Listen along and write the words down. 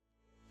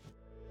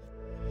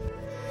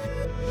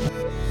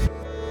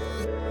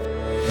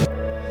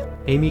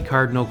Amy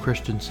Cardinal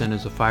Christianson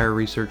is a fire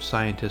research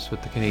scientist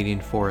with the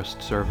Canadian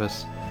Forest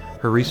Service.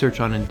 Her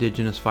research on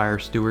Indigenous fire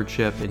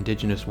stewardship,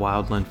 Indigenous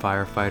wildland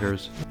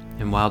firefighters,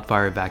 and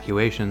wildfire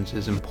evacuations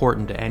is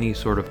important to any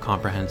sort of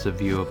comprehensive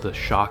view of the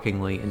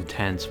shockingly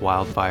intense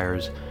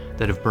wildfires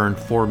that have burned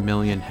 4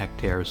 million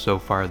hectares so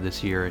far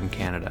this year in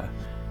Canada,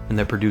 and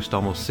that produced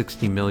almost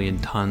 60 million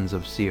tons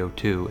of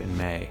CO2 in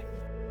May.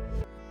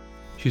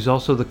 She's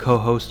also the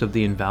co-host of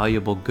the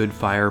invaluable Good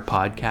Fire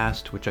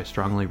podcast, which I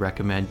strongly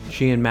recommend.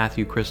 She and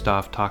Matthew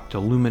Kristoff talk to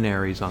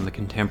luminaries on the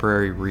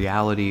contemporary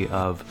reality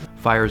of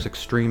fire's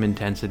extreme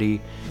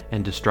intensity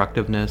and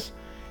destructiveness,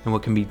 and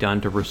what can be done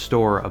to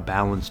restore a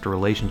balanced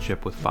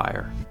relationship with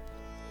fire.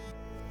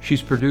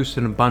 She's produced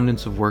an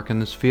abundance of work in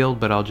this field,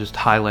 but I'll just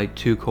highlight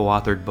two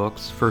co-authored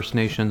books, First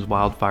Nations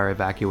Wildfire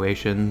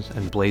Evacuations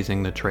and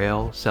Blazing the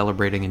Trail,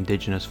 Celebrating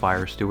Indigenous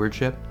Fire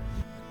Stewardship.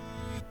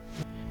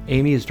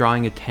 Amy is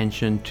drawing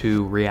attention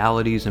to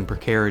realities and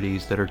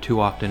precarities that are too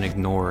often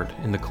ignored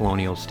in the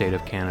colonial state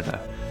of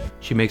Canada.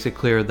 She makes it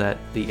clear that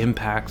the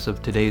impacts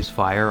of today's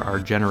fire are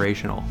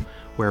generational,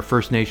 where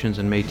First Nations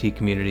and Métis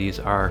communities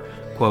are,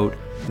 quote,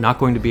 not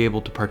going to be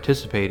able to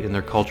participate in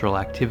their cultural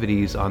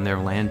activities on their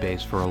land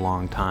base for a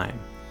long time.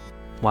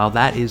 While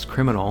that is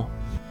criminal,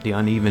 the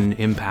uneven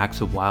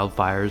impacts of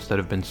wildfires that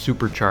have been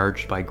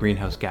supercharged by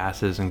greenhouse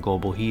gases and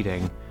global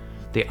heating,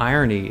 the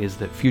irony is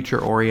that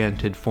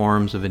future-oriented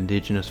forms of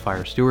Indigenous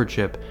fire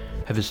stewardship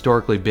have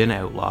historically been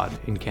outlawed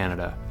in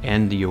Canada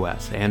and the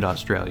US and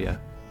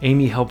Australia.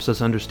 Amy helps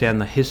us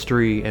understand the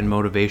history and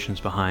motivations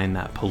behind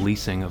that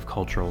policing of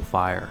cultural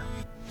fire.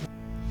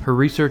 Her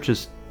research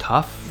is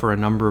tough for a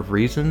number of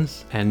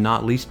reasons, and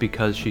not least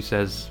because she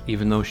says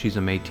even though she's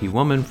a Métis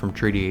woman from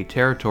Treaty 8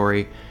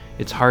 territory,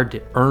 it's hard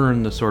to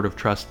earn the sort of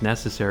trust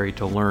necessary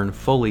to learn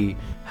fully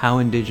how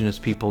Indigenous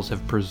peoples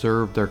have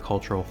preserved their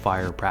cultural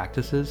fire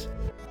practices.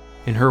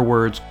 In her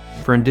words,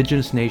 for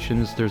Indigenous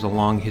nations, there's a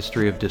long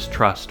history of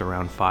distrust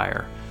around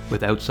fire,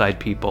 with outside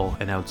people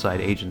and outside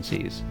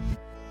agencies.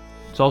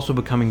 It's also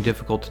becoming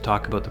difficult to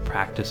talk about the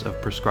practice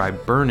of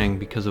prescribed burning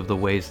because of the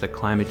ways that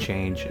climate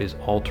change is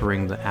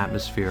altering the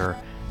atmosphere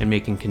and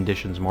making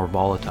conditions more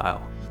volatile.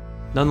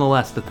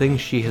 Nonetheless, the things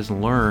she has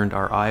learned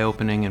are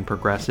eye-opening and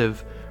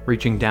progressive,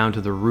 reaching down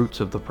to the roots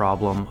of the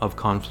problem of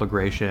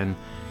conflagration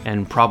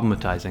and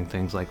problematizing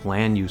things like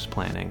land use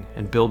planning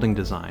and building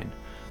design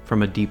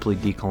from a deeply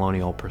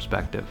decolonial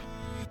perspective.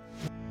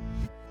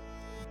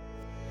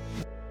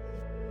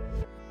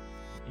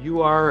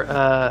 You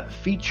are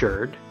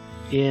featured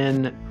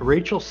in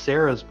Rachel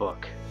Serra's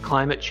book,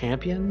 Climate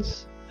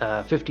Champions,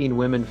 15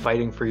 Women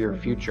Fighting for Your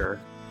Future.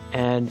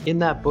 And in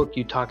that book,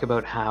 you talk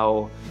about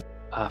how,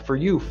 for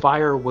you,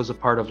 fire was a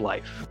part of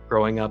life,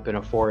 growing up in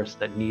a forest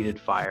that needed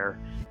fire.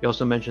 You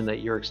also mentioned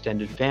that your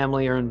extended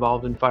family are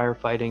involved in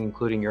firefighting,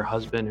 including your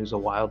husband, who's a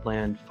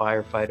wildland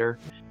firefighter.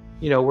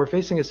 You know, we're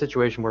facing a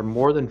situation where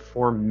more than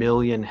 4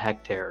 million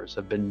hectares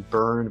have been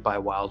burned by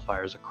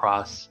wildfires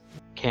across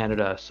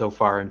Canada so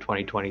far in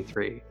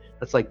 2023.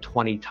 That's like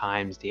 20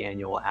 times the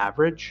annual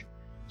average.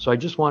 So I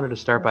just wanted to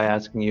start by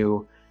asking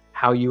you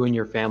how you and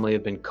your family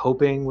have been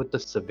coping with the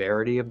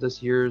severity of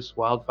this year's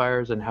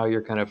wildfires and how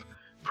you're kind of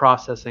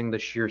processing the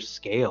sheer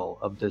scale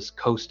of this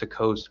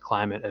coast-to-coast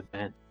climate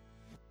event.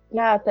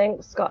 Yeah,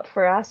 thanks, Scott,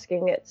 for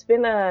asking. It's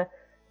been a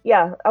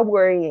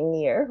worrying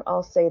year,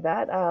 I'll say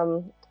that.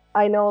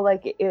 I know,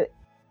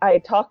 I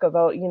talk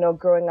about,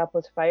 growing up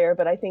with fire,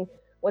 but I think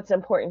what's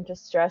important to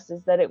stress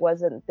is that it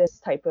wasn't this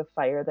type of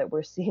fire that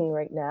we're seeing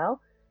right now.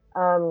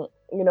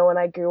 When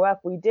I grew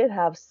up, we did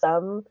have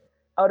some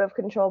out of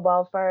control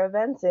wildfire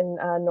events in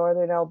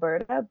northern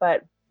Alberta,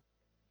 but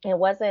it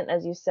wasn't,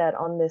 as you said,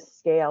 on this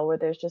scale where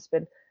there's just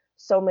been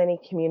so many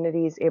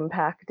communities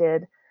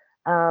impacted.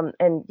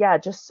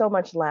 Just so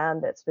much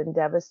land that's been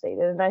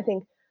devastated. And I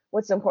think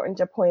what's important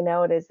to point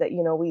out is that,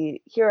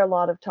 we hear a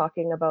lot of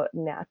talking about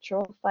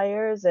natural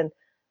fires and,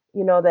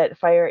 that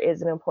fire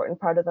is an important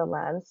part of the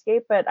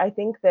landscape. But I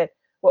think that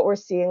what we're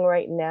seeing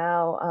right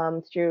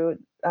now through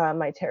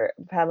my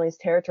family's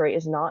territory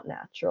is not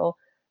natural.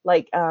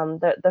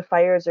 The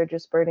fires are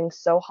just burning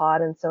so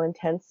hot and so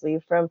intensely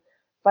from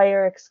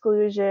fire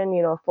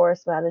exclusion,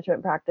 forest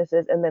management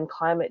practices, and then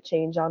climate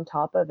change on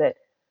top of it,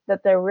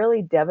 that they're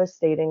really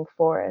devastating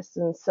forests.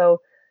 And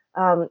so,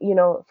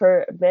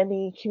 for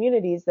many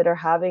communities that are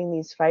having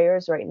these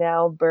fires right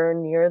now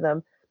burn near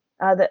them,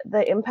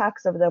 the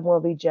impacts of them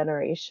will be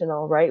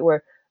generational, right?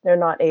 Where they're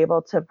not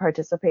able to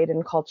participate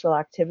in cultural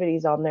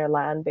activities on their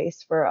land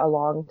base for a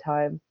long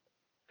time.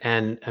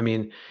 And I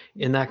mean,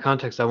 in that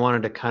context, I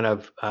wanted to kind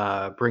of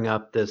bring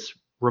up this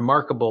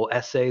remarkable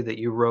essay that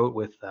you wrote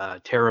with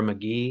Tara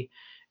McGee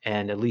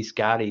and Elise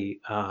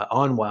Gatti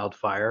on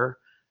wildfire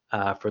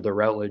for the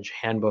Routledge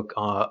Handbook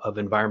of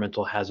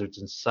Environmental Hazards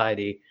in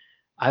Society.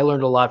 I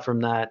learned a lot from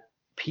that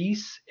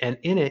piece, and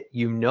in it,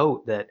 you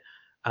note that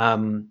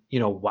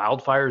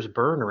wildfires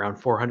burn around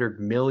 400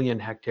 million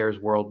hectares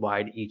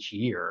worldwide each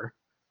year,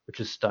 which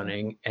is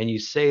stunning. And you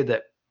say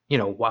that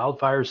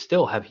wildfires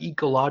still have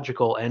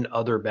ecological and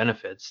other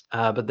benefits,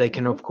 but they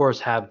can, Hmm. of course,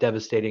 have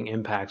devastating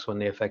impacts when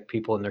they affect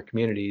people in their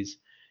communities.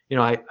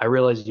 I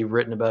realize you've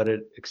written about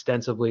it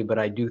extensively, but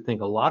I do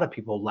think a lot of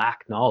people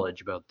lack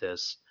knowledge about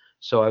this.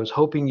 So I was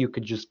hoping you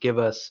could just give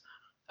us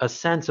a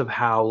sense of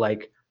how,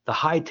 like, the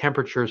high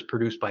temperatures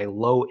produced by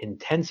low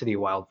intensity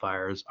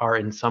wildfires are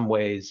in some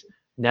ways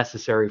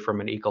necessary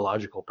from an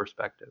ecological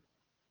perspective.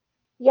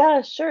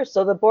 Yeah, sure.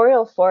 So the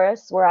boreal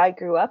forest where I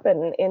grew up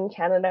in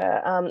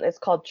Canada, is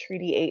called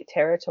Treaty 8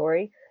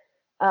 territory.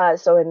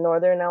 So in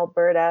northern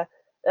Alberta,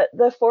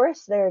 the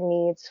forest there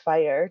needs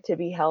fire to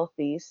be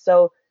healthy.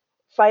 So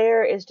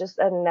fire is just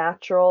a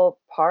natural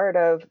part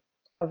of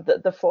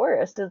the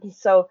forest. And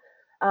so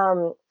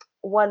um,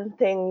 one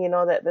thing,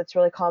 that's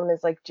really common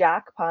is like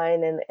jack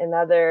pine and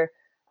other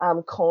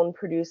cone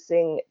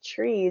producing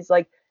trees,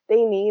 like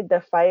they need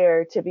the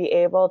fire to be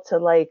able to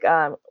like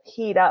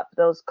heat up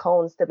those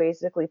cones to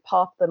basically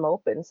pop them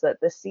open so that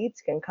the seeds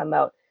can come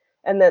out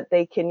and that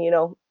they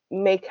can,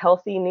 make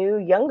healthy new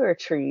younger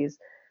trees.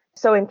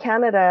 So in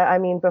Canada, I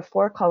mean,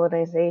 before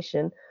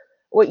colonization,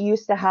 what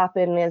used to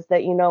happen is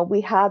that,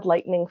 we had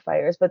lightning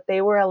fires, but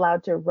they were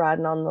allowed to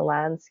run on the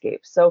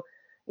landscape. So,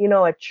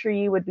 a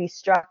tree would be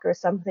struck or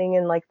something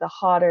in like the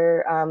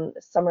hotter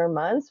summer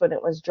months when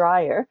it was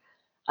drier.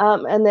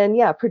 And then,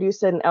 yeah,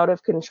 produce an out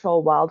of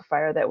control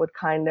wildfire that would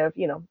kind of,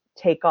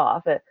 take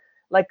off it,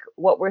 like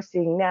what we're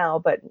seeing now,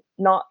 but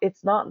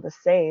it's not the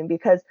same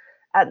because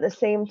at the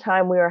same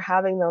time, we were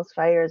having those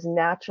fires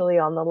naturally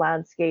on the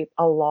landscape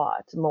a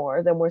lot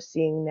more than we're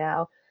seeing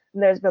now.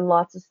 And there's been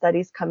lots of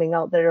studies coming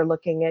out that are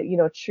looking at,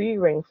 tree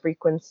ring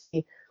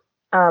frequency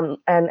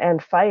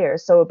and fire.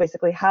 So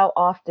basically, how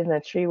often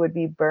a tree would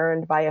be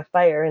burned by a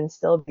fire and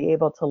still be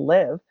able to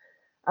live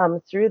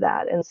through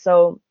that. And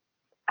so,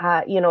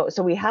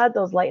 so we had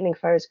those lightning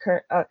fires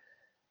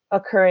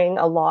occurring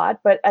a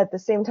lot. But at the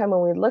same time,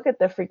 when we look at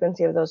the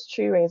frequency of those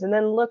tree rings and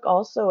then look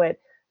also at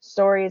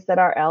stories that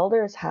our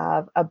elders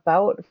have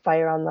about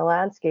fire on the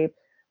landscape,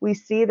 we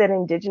see that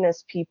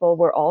Indigenous people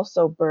were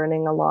also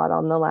burning a lot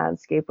on the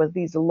landscape with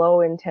these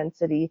low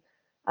intensity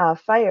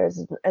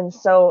fires. And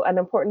so, an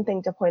important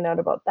thing to point out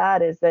about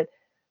that is that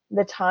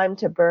the time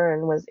to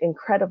burn was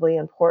incredibly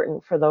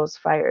important for those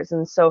fires.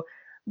 And so,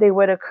 they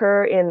would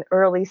occur in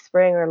early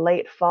spring or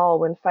late fall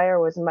when fire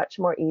was much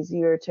more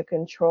easier to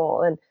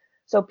control. And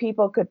so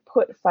people could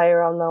put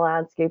fire on the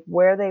landscape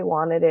where they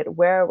wanted it,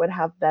 where it would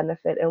have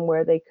benefit, and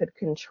where they could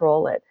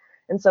control it.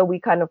 And so we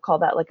kind of call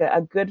that like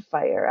a good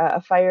fire,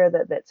 a fire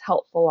that's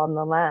helpful on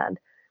the land.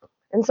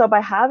 And so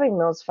by having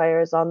those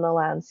fires on the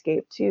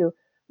landscape too,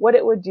 what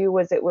it would do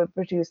was it would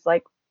produce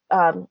like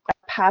a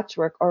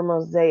patchwork or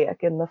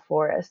mosaic in the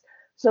forest.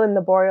 So in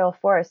the boreal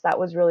forest, that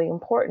was really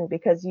important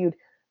because you'd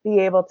be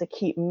able to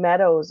keep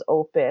meadows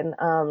open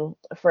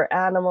for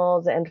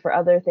animals and for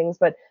other things.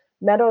 But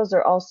meadows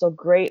are also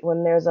great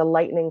when there's a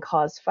lightning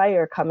caused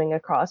fire coming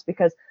across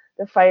because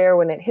the fire,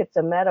 when it hits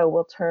a meadow,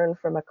 will turn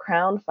from a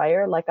crown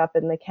fire, like up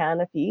in the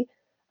canopy,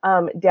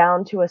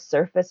 down to a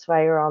surface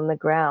fire on the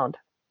ground.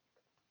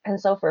 And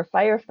so for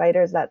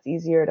firefighters, that's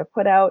easier to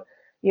put out.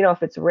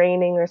 If it's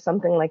raining or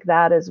something like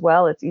that as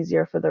well, it's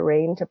easier for the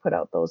rain to put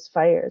out those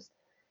fires.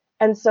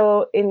 And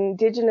so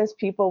Indigenous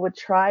people would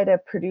try to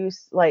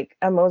produce like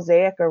a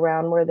mosaic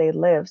around where they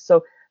live.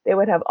 So they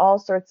would have all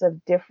sorts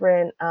of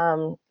different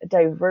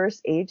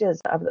diverse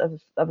ages of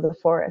the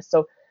forest.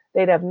 So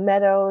they'd have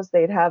meadows,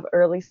 they'd have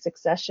early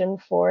succession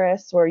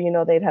forests where,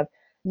 they'd have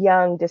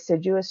young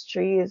deciduous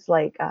trees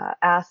like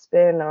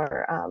aspen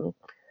or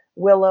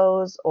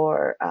willows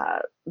or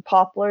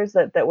poplars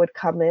that would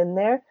come in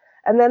there.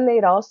 And then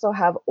they'd also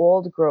have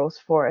old growth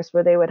forests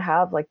where they would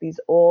have like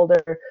these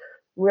older,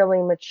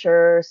 really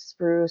mature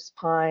spruce,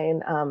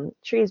 pine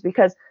trees,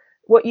 because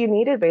what you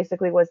needed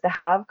basically was to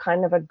have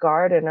kind of a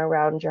garden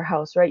around your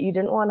house, right? You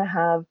didn't want to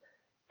have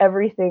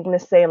everything the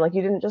same. Like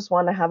you didn't just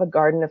want to have a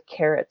garden of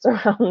carrots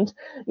around,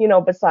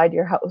 beside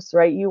your house,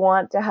 right? You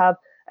want to have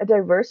a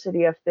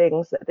diversity of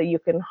things that you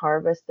can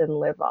harvest and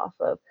live off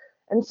of.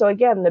 And so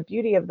again, the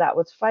beauty of that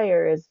with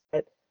fire is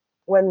that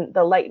when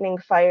the lightning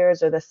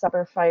fires or the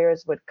summer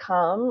fires would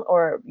come,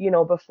 or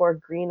before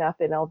green up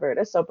in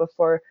Alberta, so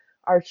before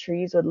our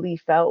trees would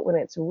leaf out when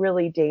it's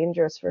really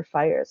dangerous for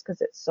fires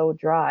because it's so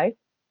dry,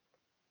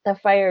 the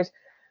fires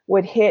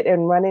would hit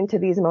and run into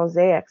these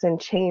mosaics and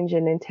change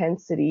in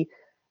intensity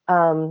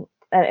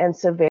and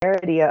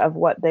severity of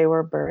what they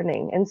were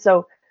burning. And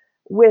so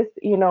with,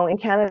 in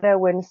Canada,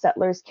 when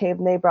settlers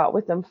came, they brought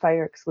with them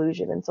fire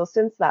exclusion. And so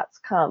since that's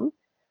come,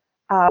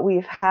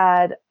 we've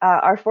had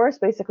our forests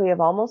basically have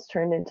almost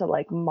turned into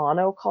like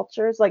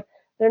monocultures. Like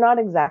they're not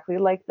exactly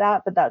like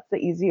that, but that's the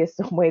easiest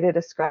way to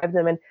describe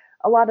them. And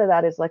a lot of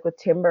that is like with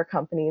timber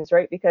companies,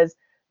 right? Because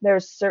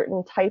there's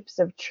certain types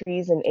of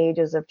trees and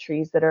ages of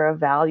trees that are of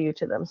value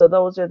to them. So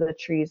those are the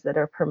trees that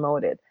are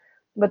promoted.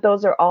 But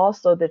those are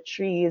also the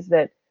trees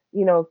that,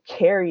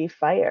 carry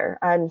fire.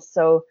 And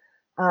so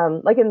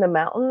like in the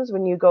mountains,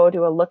 when you go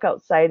to a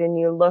lookout site and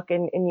you look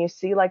and you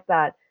see like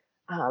that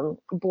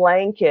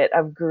blanket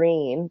of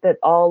green that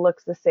all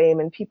looks the same.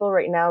 And people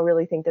right now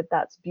really think that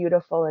that's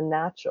beautiful and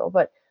natural,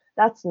 but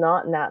that's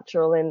not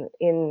natural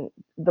in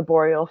the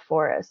boreal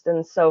forest.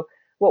 And so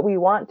what we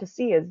want to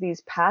see is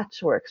these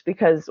patchworks,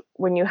 because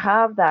when you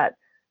have that,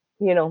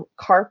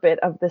 carpet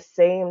of the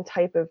same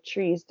type of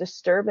trees,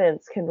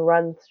 disturbance can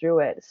run through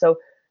it. So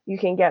you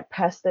can get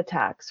pest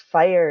attacks.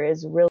 Fire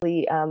is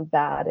really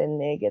bad and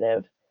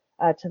negative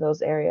to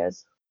those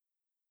areas.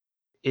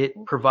 It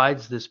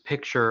provides this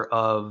picture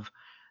of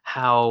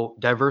how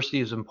diversity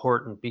is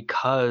important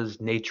because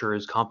nature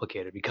is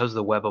complicated, because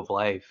the web of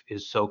life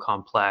is so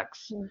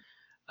complex.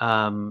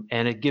 Mm.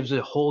 And it gives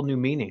a whole new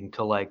meaning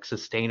to like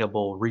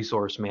sustainable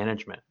resource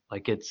management.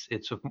 Like it's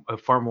a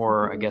far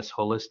more, I Mhm. guess,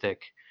 holistic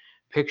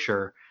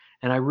picture.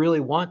 And I really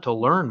want to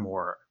learn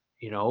more.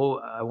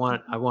 I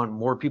want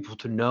more people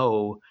to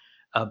know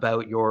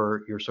about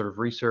your sort of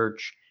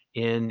research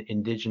in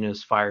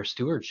Indigenous fire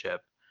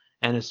stewardship,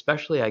 and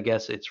especially, I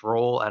guess, its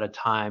role at a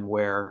time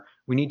where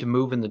we need to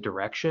move in the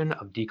direction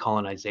of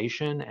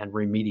decolonization and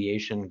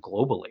remediation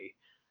globally.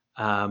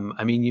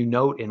 I mean, you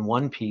note in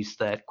one piece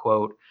that,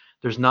 quote,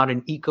 there's not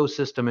an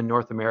ecosystem in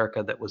North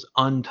America that was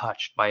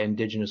untouched by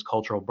Indigenous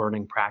cultural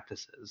burning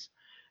practices,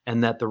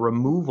 and that the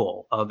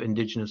removal of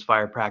Indigenous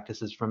fire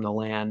practices from the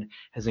land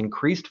has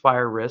increased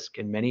fire risk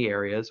in many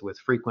areas, with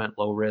frequent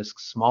low risk,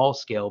 small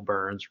scale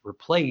burns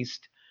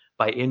replaced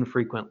by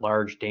infrequent,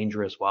 large,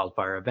 dangerous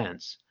wildfire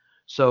events.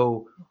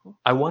 So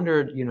I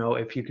wondered,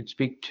 if you could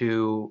speak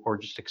to or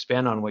just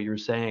expand on what you were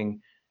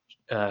saying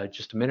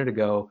just a minute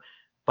ago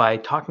by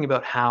talking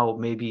about how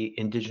maybe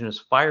Indigenous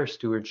fire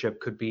stewardship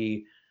could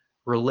be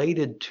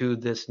related to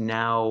this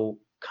now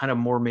kind of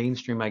more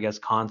mainstream, I guess,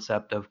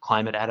 concept of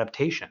climate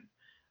adaptation.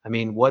 I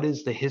mean, what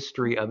is the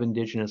history of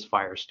Indigenous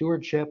fire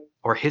stewardship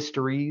or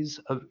histories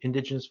of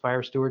Indigenous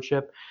fire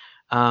stewardship?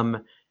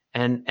 Um,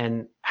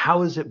 and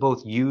how is it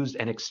both used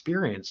and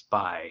experienced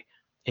by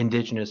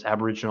Indigenous,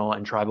 Aboriginal,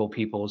 and tribal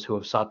peoples who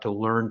have sought to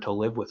learn to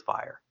live with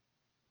fire?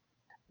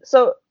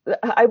 So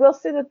I will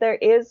say that there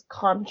is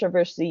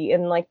controversy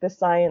in like the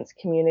science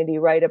community,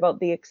 right, about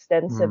the Mm,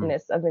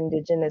 extensiveness of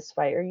Indigenous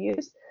fire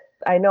use.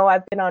 I know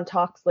I've been on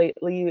talks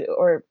lately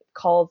or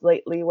calls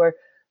lately where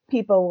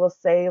people will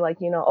say like,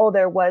 oh,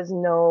 there was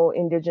no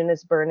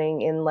Indigenous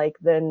burning in like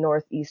the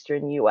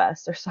northeastern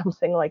US or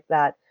something like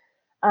that.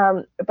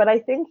 But I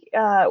think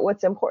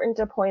what's important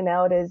to point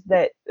out is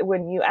that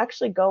when you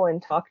actually go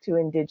and talk to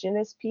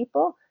Indigenous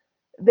people,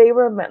 they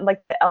remember,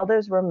 like the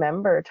elders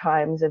remember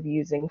times of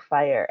using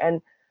fire.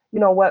 And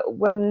what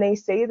when they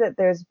say that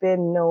there's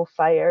been no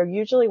fire,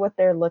 usually what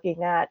they're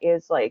looking at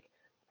is like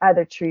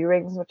either tree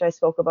rings, which I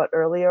spoke about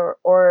earlier,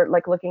 or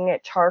like looking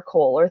at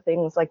charcoal or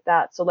things like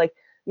that. So like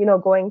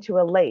going to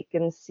a lake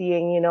and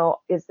seeing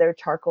is there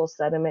charcoal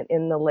sediment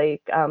in the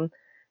lake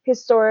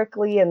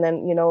historically, and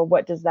then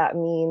what does that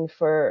mean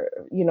for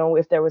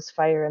if there was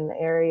fire in the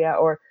area,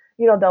 or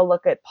they'll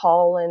look at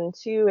pollen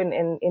too,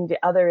 and into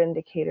other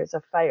indicators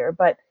of fire.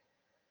 But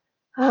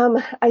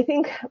I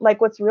think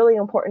like what's really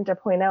important to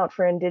point out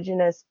for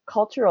Indigenous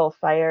cultural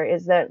fire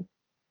is that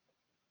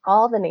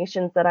all the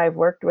nations that I've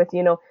worked with,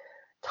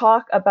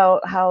 talk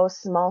about how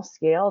small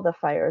scale the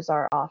fires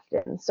are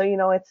often. So,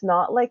 it's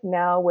not like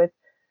now with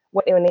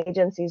when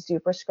agencies do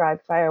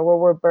prescribe fire where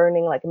we're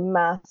burning like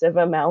massive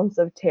amounts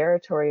of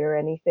territory or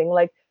anything.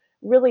 Like,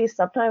 really,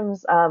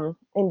 sometimes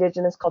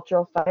Indigenous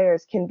cultural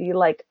fires can be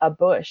like a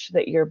bush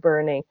that you're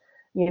burning,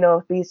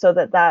 be so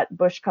that that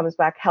bush comes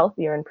back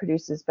healthier and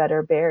produces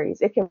better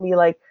berries. It can be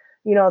like,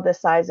 the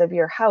size of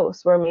your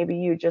house where maybe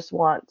you just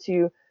want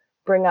to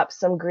bring up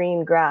some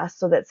green grass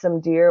so that some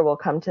deer will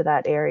come to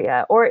that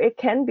area. Or it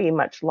can be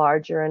much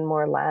larger and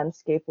more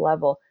landscape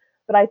level.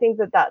 But I think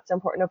that that's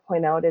important to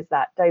point out is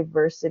that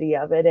diversity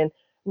of it. And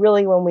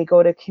really, when we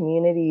go to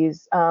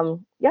communities,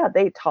 yeah,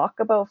 they talk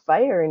about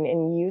fire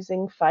and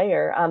using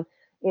fire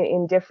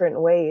in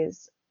different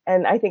ways.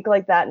 And I think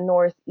like that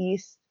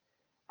Northeast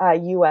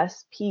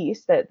US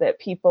piece that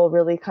people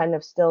really kind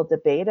of still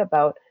debate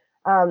about.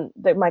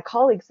 That my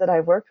colleagues that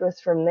I've worked with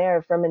from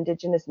there, from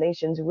Indigenous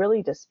nations,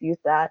 really dispute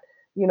that,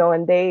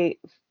 and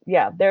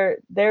yeah,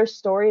 their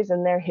stories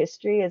and their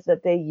history is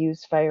that they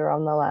use fire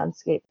on the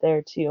landscape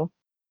there too.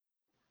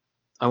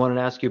 I wanted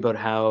to ask you about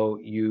how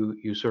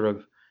you sort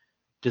of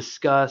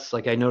discuss,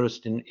 like I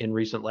noticed in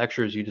recent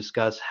lectures, you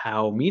discuss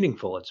how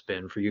meaningful it's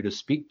been for you to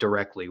speak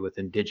directly with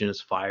Indigenous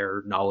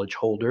fire knowledge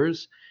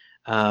holders.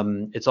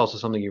 It's also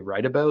something you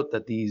write about,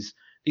 that these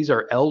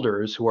are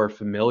elders who are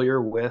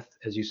familiar with,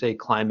 as you say,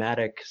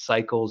 climatic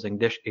cycles,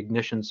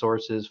 ignition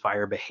sources,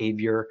 fire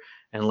behavior,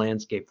 and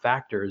landscape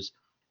factors.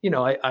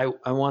 I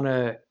want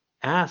to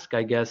ask,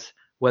 I guess,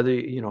 whether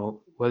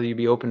you'd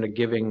be open to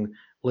giving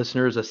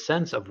listeners a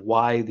sense of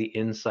why the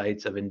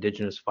insights of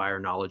Indigenous fire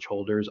knowledge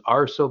holders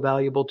are so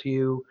valuable to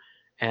you,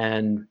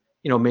 and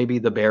maybe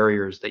the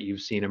barriers that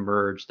you've seen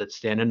emerge that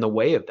stand in the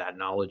way of that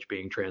knowledge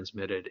being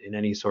transmitted in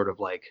any sort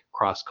of like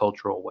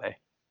cross-cultural way.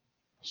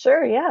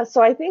 Sure, yeah.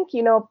 So I think,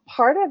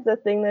 part of the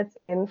thing that's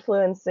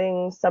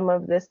influencing some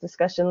of this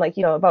discussion, like,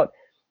 about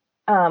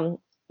um,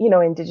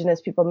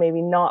 Indigenous people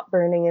maybe not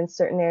burning in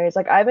certain areas.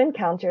 Like I've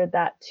encountered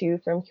that too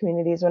from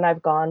communities when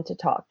I've gone to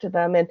talk to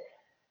them. And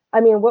I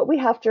mean, what we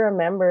have to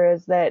remember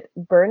is that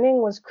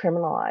burning was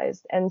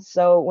criminalized. And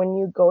so when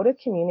you go to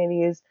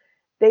communities,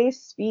 they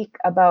speak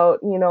about,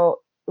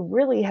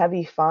 really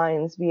heavy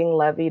fines being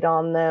levied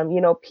on them,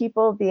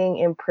 people being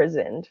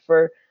imprisoned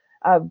for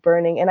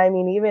burning. And I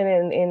mean, even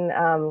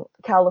in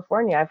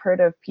California, I've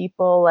heard of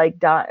people like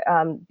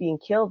being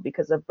killed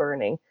because of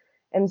burning.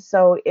 And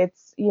so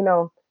it's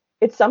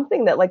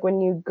something that like when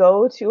you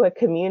go to a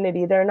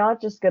community, they're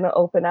not just going to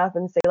open up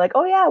and say like,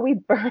 oh yeah, we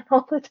burn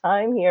all the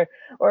time here,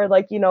 or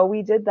like,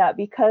 we did that,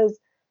 because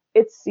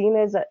it's seen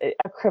as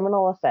a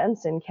criminal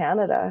offense in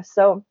Canada.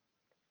 So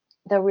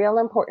the real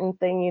important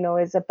thing,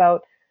 is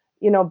about,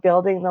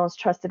 building those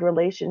trusted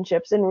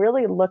relationships and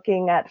really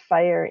looking at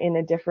fire in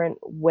a different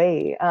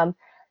way.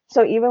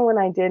 So even when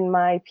I did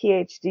my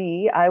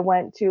PhD, I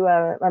went to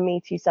a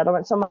Métis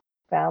settlement. So my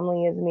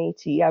family is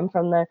Métis. I'm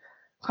from the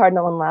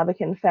Cardinal and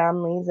Labakan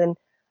families, and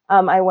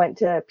I went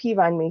to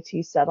Peavine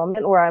Métis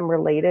settlement where I'm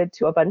related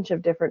to a bunch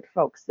of different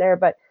folks there.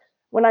 But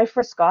when I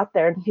first got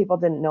there and people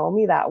didn't know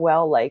me that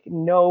well, like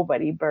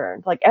nobody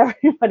burned. Like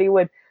everybody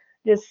would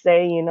just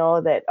say,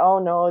 that, oh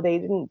no, they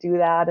didn't do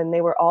that. And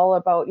they were all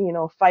about,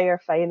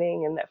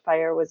 firefighting and that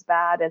fire was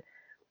bad. And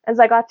as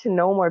I got to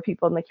know more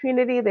people in the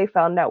community, they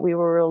found out we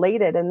were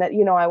related and that,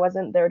 I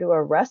wasn't there to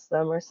arrest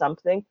them or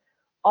something.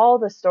 All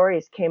the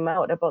stories came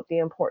out about the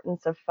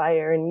importance of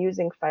fire and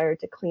using fire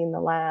to clean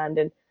the land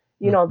and,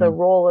 the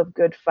role of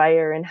good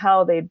fire and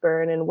how they'd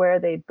burn and where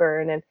they'd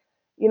burn. And,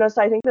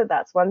 so I think that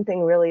that's one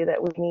thing really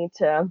that we need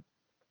to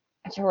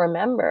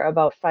remember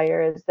about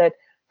fire is that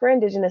for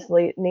Indigenous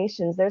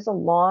nations, there's a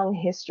long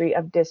history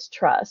of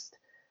distrust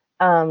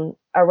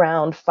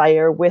around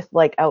fire with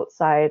like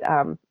outside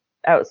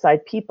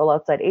people,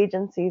 outside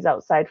agencies,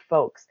 outside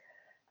folks.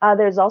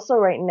 There's also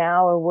right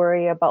now a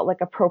worry about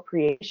like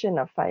appropriation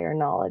of fire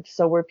knowledge.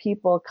 So where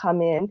people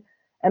come in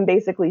and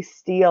basically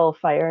steal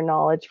fire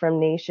knowledge from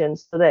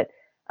nations so that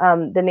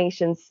the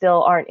nations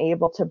still aren't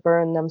able to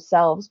burn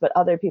themselves, but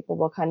other people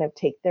will kind of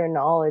take their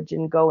knowledge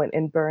and go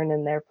and burn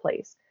in their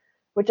place,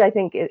 which I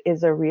think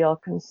is a real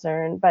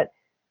concern. But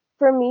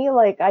for me,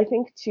 like, I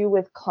think too,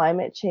 with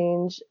climate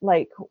change,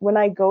 like when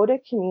I go to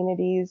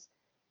communities,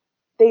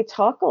 they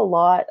talk a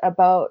lot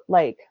about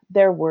like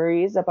their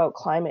worries about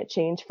climate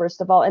change,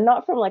 first of all, and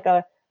not from like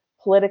a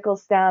political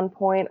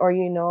standpoint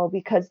or,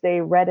 because they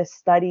read a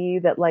study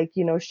that like,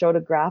 showed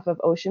a graph of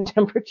ocean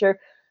temperature,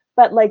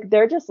 but like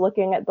they're just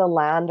looking at the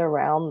land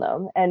around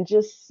them and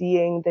just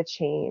seeing the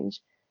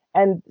change.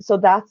 And so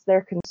that's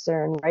their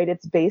concern, right?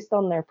 It's based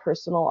on their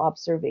personal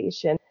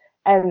observation.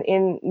 And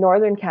in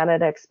Northern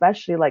Canada,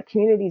 especially, like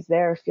communities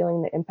there are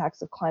feeling the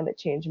impacts of climate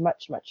change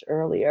much, much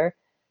earlier.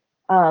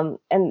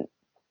 And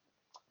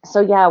so,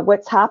 yeah,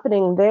 what's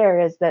happening there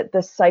is that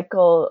the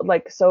cycle,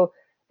 like, so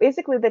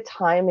basically the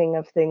timing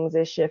of things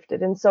is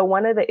shifted. And so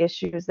one of the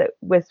issues that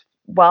with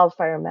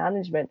wildfire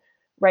management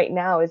right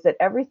now is that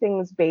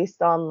everything's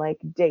based on like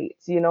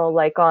dates,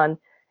 like on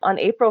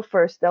April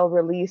 1st, they'll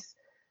release,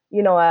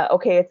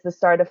 okay, it's the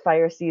start of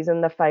fire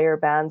season, the fire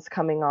ban's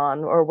coming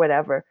on or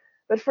whatever.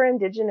 But for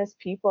Indigenous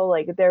people,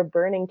 like their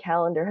burning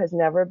calendar has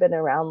never been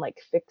around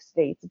like fixed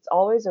dates. It's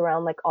always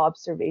around like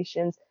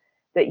observations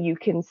that you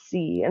can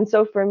see. And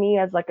so for me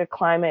as like a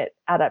climate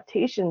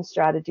adaptation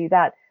strategy,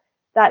 that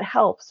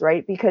helps,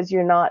 right? Because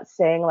you're not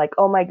saying like,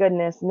 oh my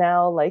goodness,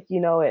 now like,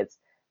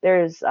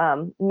 there's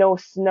no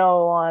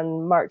snow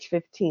on March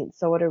 15th.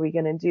 So what are we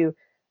going to do?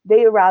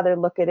 They rather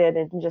look at it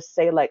and just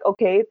say like,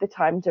 okay, the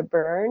time to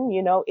burn,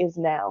 is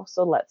now.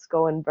 So let's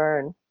go and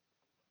burn.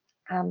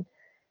 And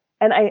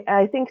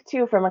I think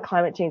too, from a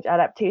climate change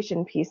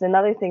adaptation piece,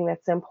 another thing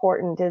that's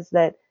important is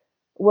that,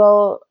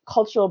 well,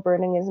 cultural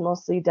burning is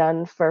mostly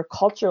done for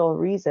cultural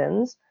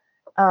reasons.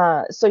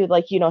 So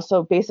like,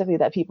 so basically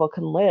that people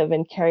can live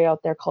and carry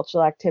out their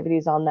cultural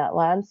activities on that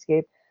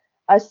landscape.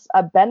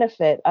 A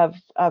benefit of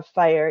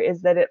fire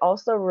is that it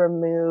also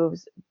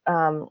removes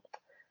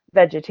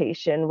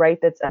vegetation, right,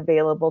 that's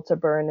available to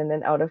burn in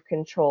an out of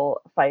control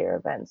fire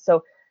event.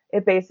 So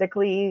it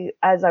basically,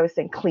 as I was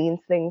saying, cleans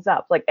things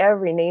up. Like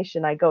every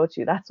nation I go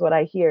to, that's what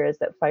I hear is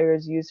that fire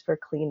is used for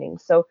cleaning.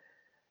 So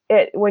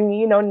when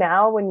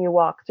now when you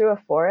walk through a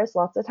forest,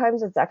 lots of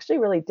times it's actually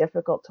really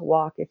difficult to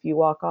walk if you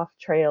walk off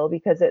trail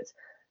because it's,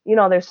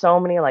 there's so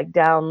many like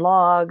down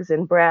logs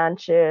and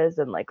branches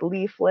and like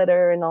leaf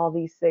litter and all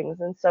these things.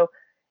 And so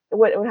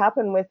what would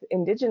happen with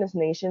Indigenous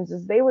nations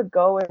is they would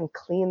go and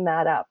clean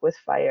that up with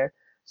fire.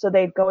 So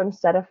they'd go and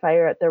set a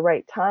fire at the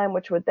right time,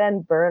 which would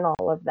then burn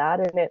all of that.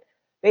 And it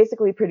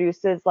basically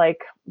produces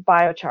like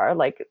biochar,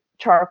 like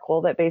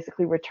charcoal that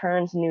basically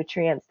returns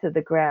nutrients to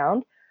the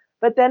ground.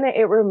 But then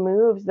it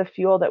removes the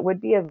fuel that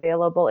would be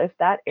available if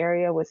that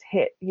area was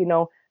hit,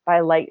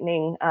 by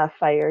lightning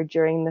fire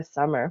during the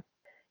summer.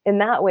 In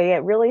that way,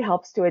 it really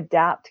helps to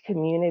adapt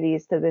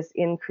communities to this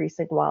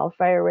increasing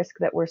wildfire risk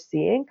that we're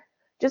seeing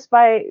just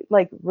by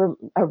like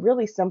a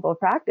really simple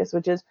practice,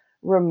 which is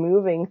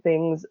removing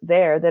things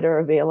there that are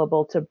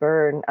available to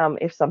burn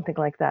if something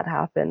like that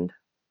happened.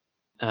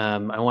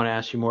 I want to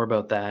ask you more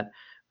about that,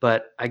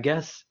 but I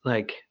guess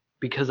like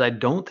because I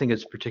don't think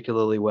it's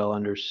particularly well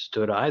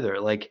understood either.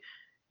 Like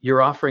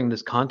you're offering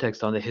this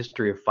context on the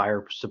history of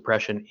fire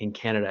suppression in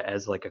Canada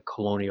as like a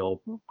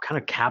colonial kind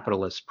of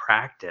capitalist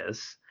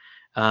practice,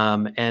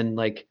 and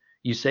like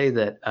you say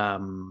that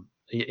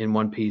in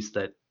one piece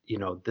that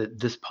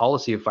this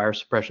policy of fire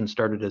suppression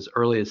started as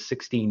early as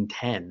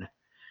 1610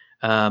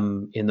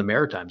 in the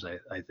Maritimes,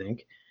 I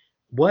think.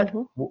 What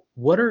Hmm.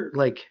 what are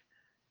like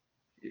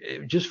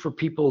just for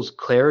people's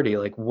clarity,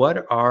 like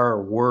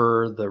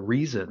were the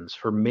reasons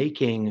for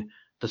making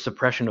the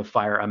suppression of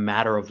fire a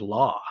matter of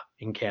law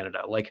in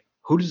Canada? Like,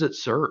 who does it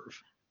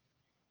serve?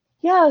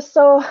 Yeah,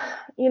 so,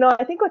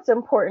 I think what's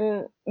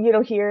important,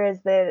 here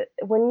is that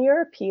when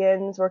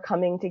Europeans were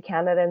coming to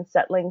Canada and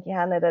settling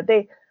Canada,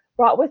 they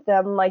brought with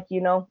them, like,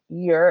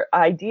 your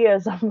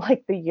ideas of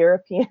like the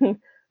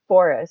European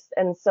forest.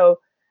 And so,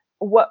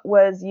 what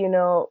was,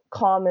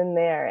 common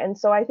there. And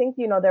so, I think,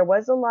 there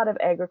was a lot of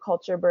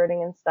agriculture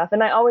burning and stuff.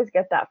 And I always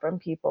get that from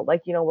people,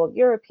 like, well,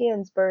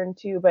 Europeans burn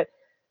too, but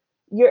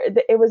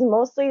it was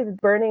mostly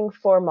burning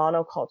for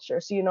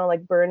monoculture. So,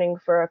 like burning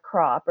for a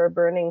crop or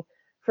burning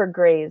for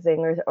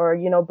grazing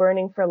or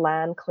burning for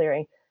land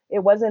clearing. It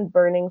wasn't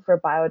burning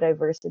for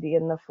biodiversity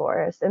in the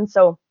forest. And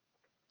so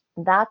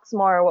that's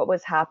more what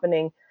was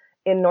happening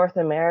in North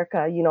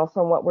America,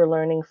 from what we're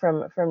learning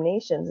from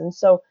nations. And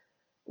so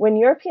when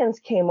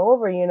Europeans came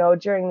over,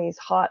 during these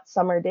hot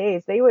summer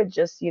days, they would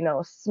just,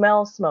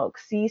 smell smoke,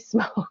 see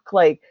smoke.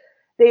 Like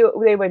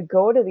they would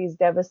go to these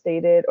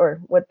devastated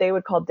or what they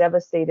would call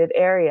devastated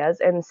areas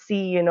and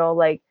see,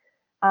 like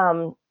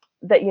um,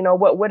 that,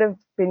 what would have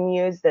been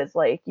used as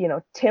like,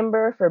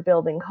 timber for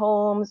building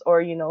homes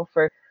or,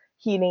 for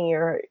heating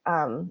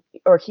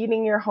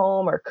heating your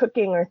home or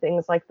cooking or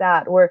things like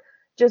that were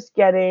just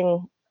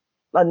getting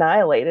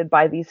annihilated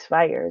by these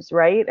fires,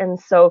 right? And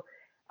so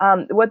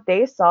what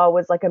they saw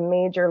was like a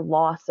major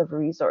loss of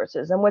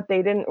resources. And what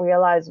they didn't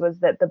realize was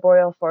that the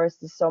boreal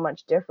forest is so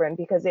much different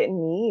because it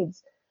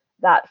needs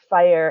that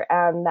fire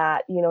and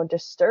that,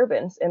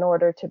 disturbance in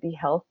order to be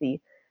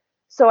healthy.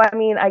 So I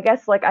mean, I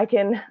guess like I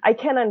can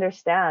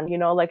understand,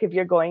 like if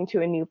you're going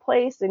to a new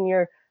place and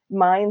your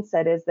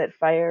mindset is that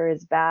fire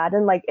is bad.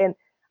 And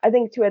I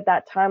think too at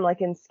that time,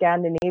 like in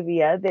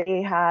Scandinavia,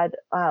 they had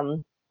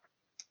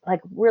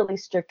like really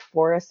strict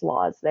forest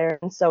laws there.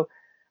 And so,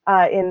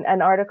 in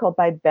an article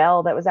by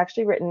Bell that was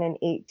actually written in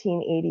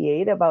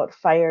 1888 about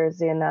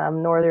fires in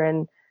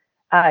northern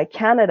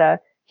Canada,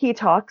 he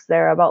talks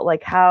there about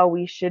like how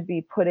we should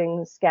be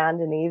putting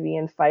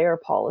Scandinavian fire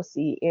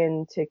policy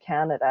into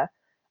Canada,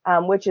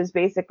 which is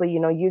basically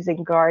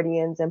using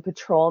guardians and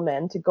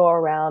patrolmen to go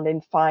around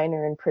and fine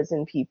or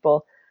imprison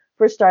people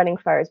for starting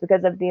fires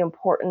because of the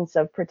importance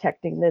of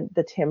protecting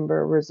the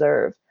timber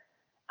reserve.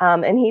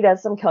 And he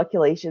does some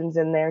calculations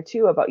in there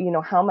too about,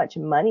 how much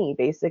money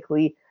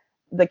basically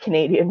the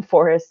Canadian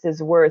forest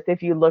is worth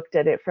if you looked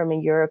at it from a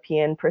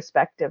European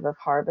perspective of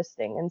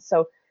harvesting. And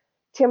so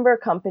timber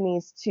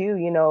companies too,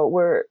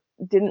 were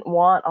didn't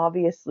want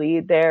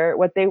obviously their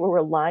what they were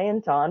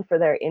reliant on for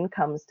their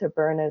incomes to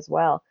burn as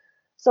well.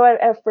 So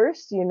at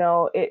first,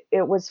 it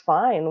was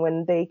fine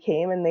when they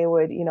came and they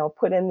would,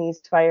 put in these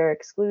fire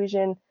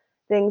exclusion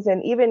things.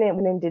 And even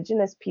when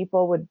Indigenous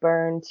people would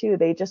burn too,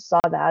 they just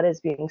saw that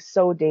as being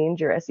so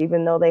dangerous,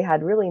 even though they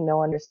had really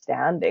no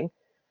understanding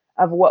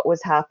of what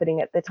was happening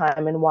at the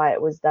time and why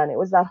it was done. It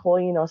was that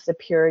whole,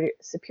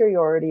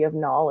 superiority of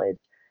knowledge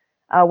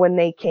when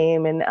they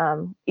came.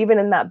 And even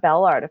in that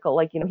Bell article,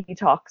 like, he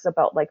talks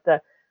about like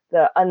the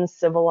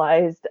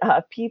uncivilized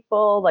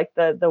people, like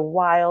the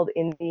wild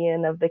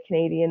Indian of the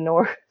Canadian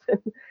North,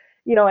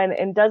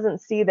 and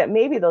doesn't see that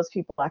maybe those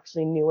people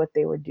actually knew what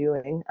they were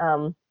doing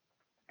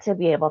to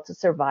be able to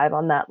survive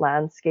on that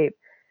landscape.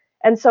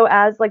 And so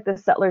as like the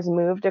settlers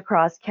moved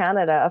across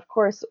Canada, of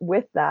course,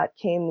 with that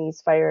came these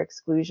fire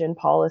exclusion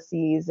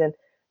policies and,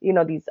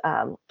 these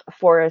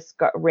forest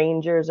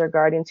rangers or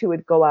guardians who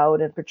would go out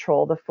and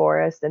patrol the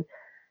forest.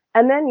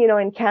 And then,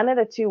 in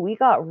Canada too, we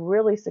got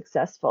really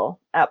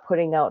successful at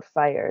putting out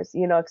fires,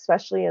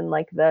 especially in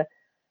like the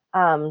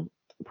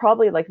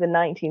probably like the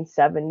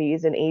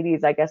 1970s and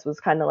 80s, I guess was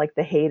kind of like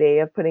the heyday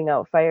of putting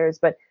out fires.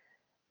 But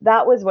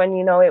that was when,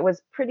 it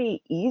was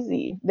pretty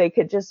easy. They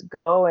could just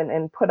go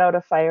and put out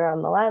a fire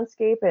on the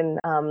landscape and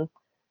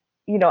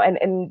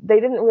and they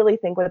didn't really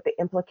think what the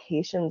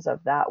implications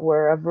of that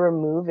were of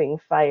removing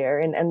fire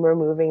and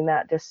removing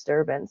that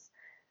disturbance.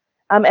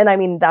 And I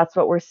mean, that's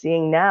what we're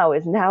seeing now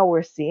is now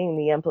we're seeing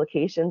the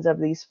implications of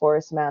these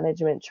forest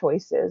management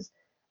choices.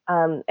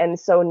 And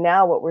so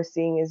now what we're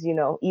seeing is,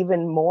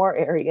 even more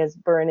areas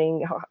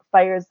burning,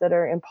 fires that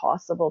are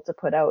impossible to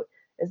put out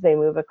as they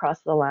move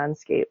across the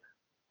landscape.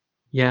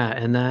 Yeah,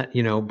 and that,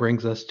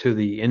 brings us to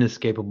the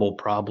inescapable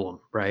problem,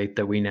 right,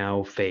 that we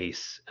now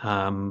face,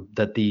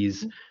 that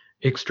these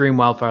extreme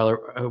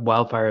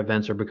wildfire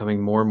events are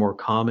becoming more and more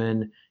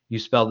common. You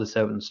spell this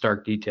out in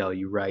stark detail.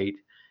 You write,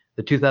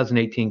 the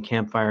 2018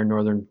 Camp Fire in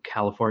Northern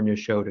California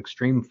showed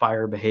extreme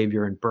fire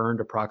behavior and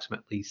burned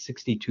approximately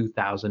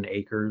 62,000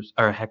 acres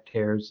or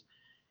hectares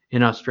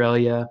In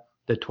Australia,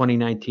 the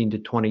 2019 to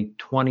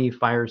 2020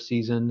 fire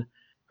season,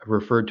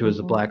 referred to as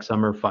the Hmm. Black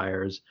Summer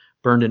fires,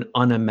 burned an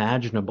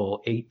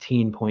unimaginable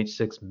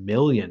 18.6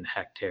 million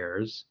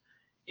hectares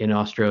in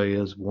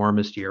Australia's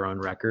warmest year on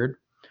record.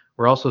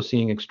 We're also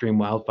seeing extreme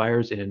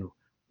wildfires in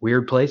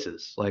weird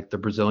places like the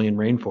Brazilian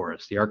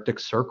rainforest, the Arctic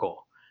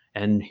Circle,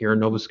 and here in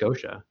Nova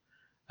Scotia.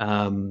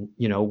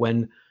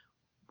 When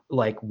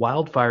like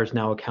wildfires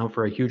now account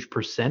for a huge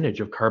percentage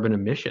of carbon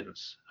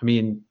emissions. I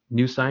mean,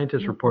 New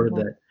Scientist reported Hmm.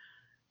 that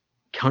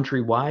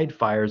countrywide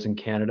fires in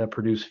Canada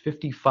produce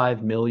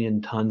 55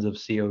 million tons of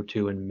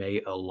CO2 in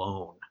May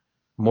alone,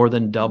 more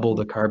than double Hmm.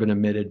 the carbon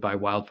emitted by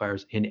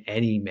wildfires in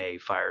any May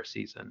fire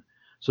season.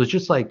 So it's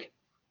just like,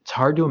 it's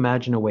hard to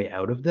imagine a way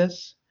out of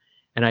this.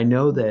 And I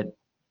know that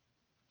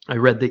I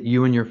read that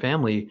you and your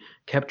family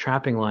kept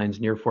trapping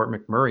lines near Fort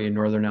McMurray in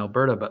northern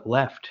Alberta, but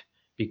left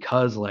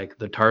because like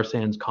the tar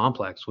sands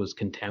complex was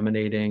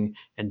contaminating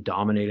and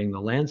dominating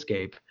the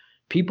landscape.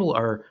 People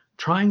are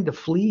trying to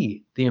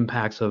flee the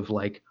impacts of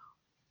like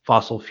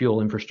fossil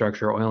fuel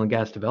infrastructure, oil and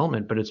gas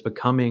development, but it's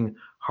becoming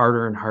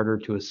harder and harder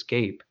to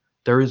escape.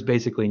 There is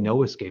basically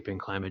no escaping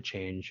climate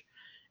change.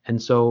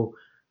 And so,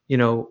 you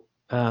know,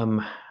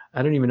 um,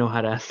 I don't even know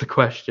how to ask the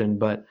question,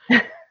 but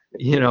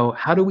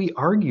how do we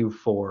argue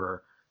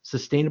for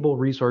sustainable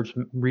resource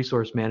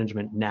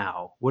management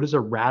now? What does a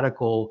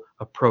radical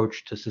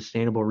approach to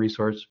sustainable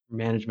resource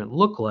management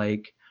look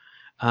like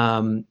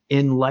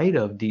in light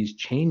of these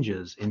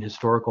changes in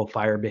historical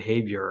fire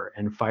behavior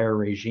and fire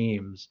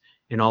regimes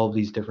in all of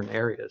these different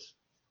areas?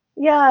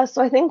 Yeah,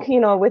 so I think,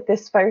 with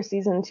this fire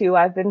season too,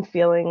 I've been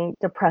feeling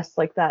depressed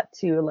like that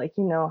too. Like,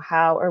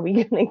 how are we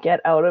going to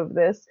get out of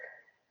this?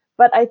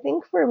 But I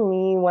think for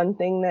me, one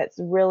thing that's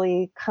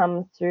really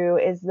come through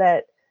is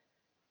that,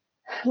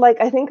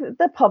 like, I think that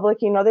the public,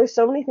 there's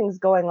so many things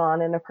going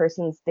on in a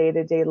person's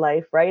day-to-day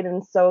life, right?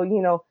 And so,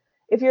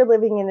 if you're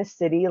living in a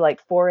city, like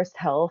forest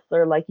health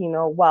or like,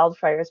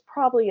 wildfires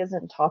probably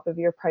isn't top of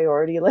your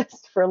priority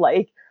list for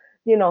like,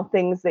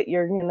 things that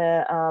you're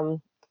gonna,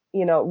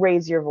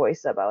 raise your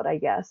voice about, I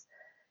guess.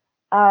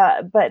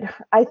 But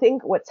I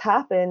think what's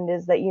happened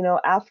is that,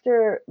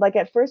 after, like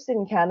at first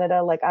in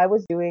Canada, like I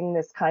was doing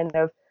this kind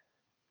of,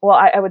 well,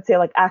 I would say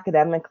like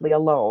academically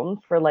alone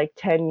for like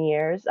 10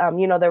 years.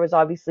 There was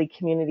obviously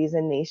communities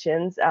and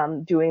nations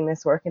doing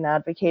this work and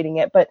advocating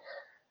it, but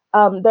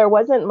there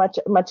wasn't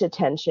much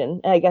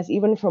attention, I guess,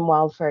 even from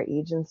wildfire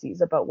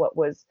agencies about what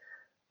was,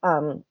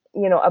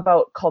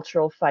 about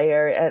cultural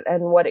fire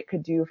and what it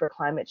could do for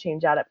climate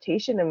change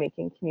adaptation and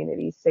making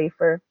communities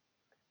safer.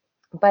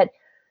 But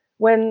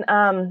when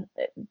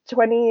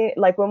 20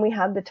 like when we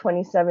had the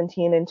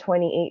 2017 and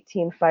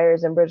 2018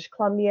 fires in British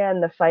Columbia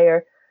and the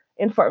fire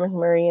in Fort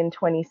McMurray in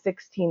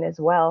 2016 as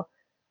well,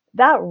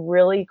 that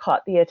really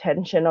caught the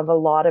attention of a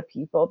lot of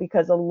people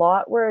because a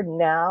lot were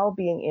now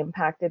being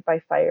impacted by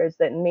fires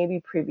that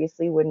maybe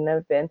previously wouldn't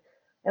have been.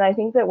 And I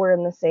think that we're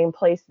in the same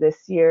place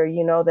this year,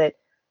 that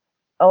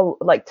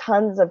like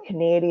tons of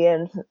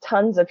Canadians,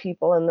 tons of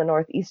people in the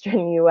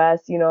northeastern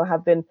US,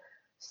 have been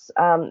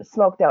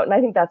smoked out. And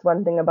I think that's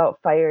one thing about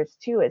fires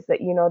too, is that,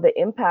 the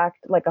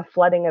impact, like a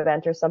flooding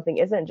event or something,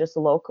 isn't just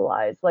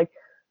localized. Like,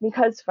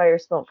 because fire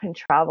smoke can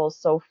travel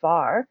so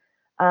far,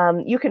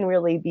 you can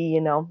really be,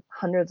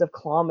 hundreds of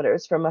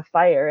kilometers from a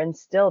fire and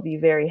still be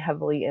very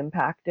heavily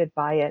impacted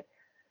by it.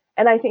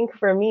 And I think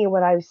for me,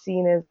 what I've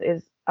seen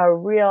is a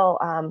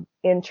real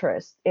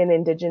interest in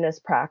Indigenous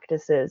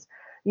practices,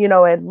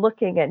 and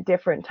looking at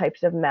different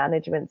types of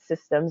management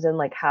systems and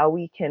like how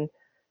we can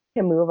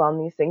move on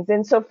these things.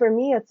 And so for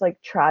me, it's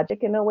like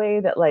tragic in a way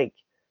that like,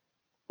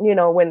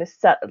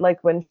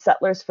 when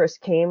settlers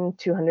first came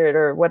 200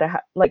 or what,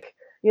 like,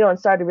 and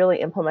started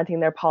really implementing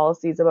their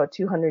policies about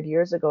 200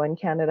 years ago in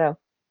Canada,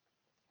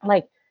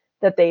 like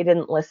that they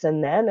didn't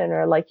listen then and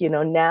are like,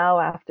 now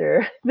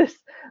after this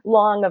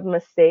long of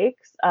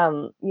mistakes,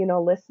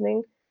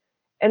 listening.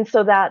 And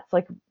so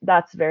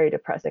that's very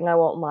depressing. I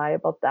won't lie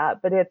about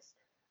that, but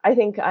I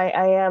think I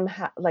am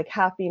like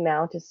happy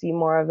now to see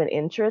more of an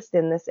interest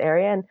in this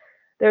area. And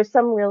there's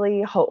some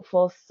really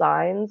hopeful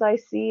signs I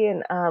see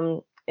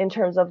in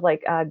terms of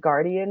like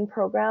guardian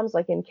programs.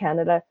 Like in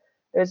Canada,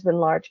 there's been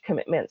large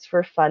commitments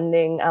for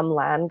funding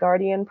land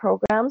guardian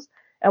programs,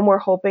 and we're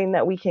hoping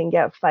that we can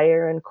get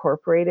fire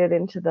incorporated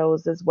into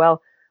those as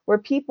well, where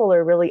people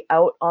are really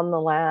out on the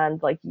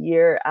land like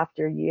year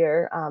after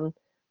year,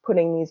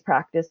 putting these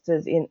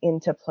practices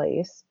into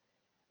place.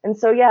 And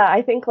so yeah,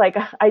 I think like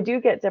I do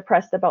get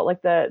depressed about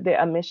like the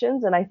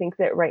emissions, and I think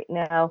that right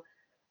now,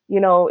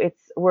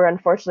 we're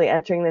unfortunately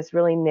entering this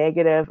really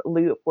negative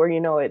loop where,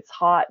 it's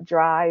hot,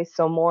 dry,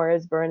 so more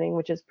is burning,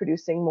 which is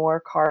producing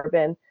more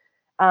carbon.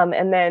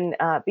 And then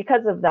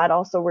because of that,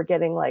 also we're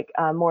getting like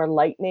more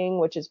lightning,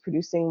 which is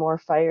producing more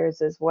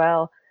fires as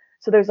well.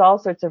 So there's all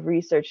sorts of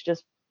research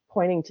just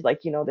pointing to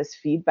like, this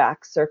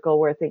feedback circle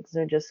where things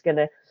are just going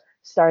to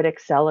start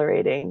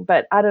accelerating.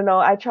 But I don't know,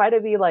 I try to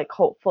be like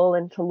hopeful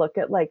and to look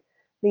at like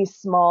these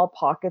small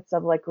pockets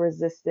of like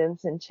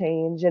resistance and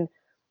change. And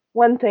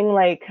one thing,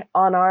 like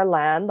on our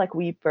land, like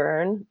we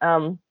burn,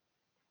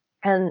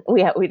 And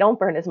we don't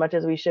burn as much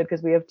as we should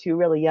because we have two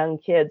really young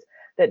kids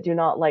that do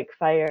not like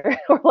fire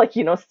or like,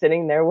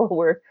 sitting there while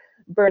we're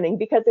burning,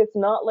 because it's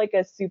not like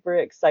a super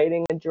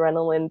exciting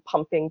adrenaline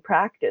pumping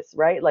practice,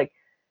 right? Like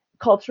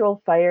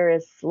cultural fire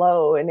is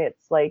slow, and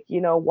it's like,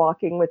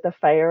 walking with the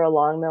fire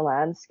along the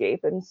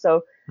landscape. And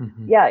so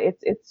Hmm. yeah,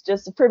 it's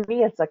just, for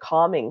me, it's a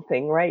calming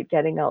thing, right?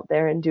 Getting out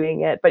there and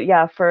doing it. But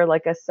yeah, for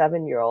like a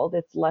 7-year-old,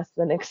 it's less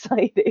than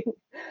exciting.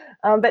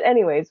 But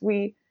anyways,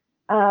 when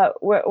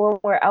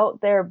we're out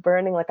there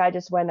burning, like I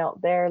just went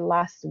out there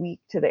last week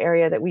to the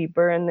area that we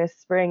burn this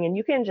spring, and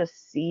you can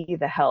just see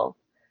the health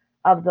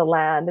of the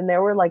land. And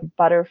there were like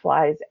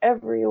butterflies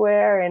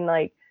everywhere, and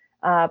like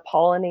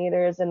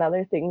pollinators and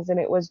other things. And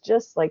it was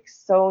just like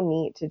so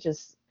neat to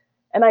just,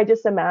 and I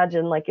just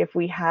imagine like if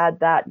we had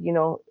that,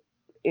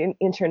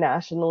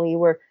 internationally,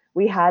 where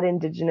we had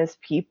Indigenous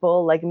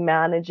people like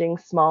managing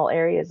small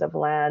areas of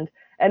land.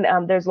 And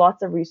there's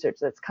lots of research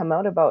that's come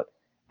out about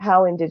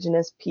how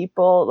Indigenous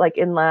people, like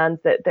in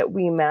lands that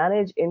we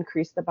manage,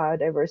 increase the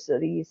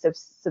biodiversity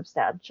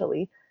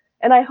substantially.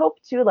 And I hope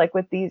too, like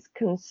with these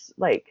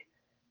like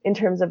in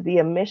terms of the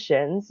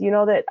emissions,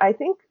 that I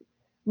think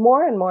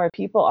more and more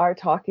people are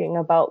talking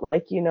about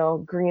like,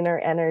 greener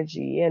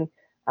energy. And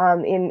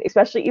in,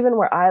 especially even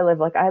where I live,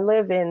 like I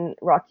live in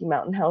Rocky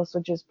Mountain House,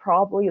 which is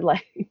probably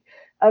like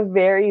a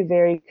very,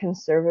 very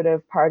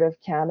conservative part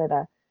of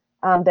Canada,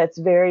 that's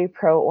very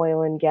pro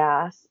oil and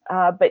gas.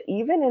 But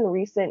even in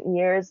recent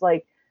years,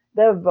 like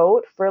the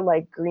vote for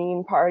like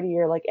Green Party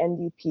or like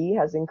NDP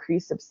has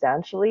increased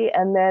substantially.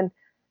 And then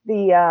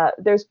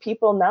there's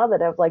people now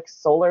that have like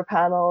solar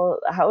panel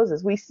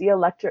houses. We see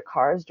electric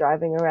cars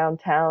driving around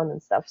town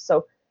and stuff.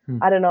 So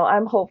I don't know,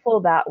 I'm hopeful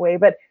that way.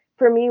 But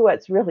for me,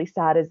 what's really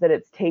sad is that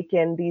it's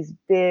taken these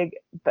big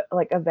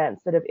like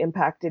events that have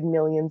impacted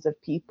millions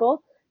of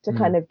people to Hmm.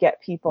 kind of get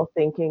people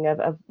thinking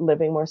of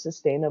living more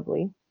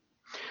sustainably.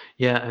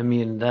 Yeah, I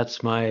mean,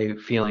 that's my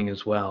feeling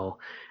as well.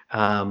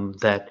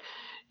 That,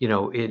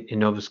 in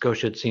Nova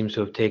Scotia, it seems to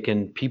have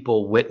taken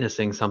people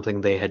witnessing something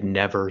they had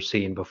never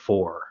seen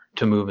before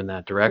to move in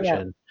that Yeah.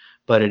 direction.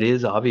 But it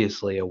is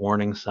obviously a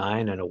warning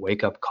sign and a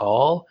wake-up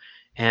call.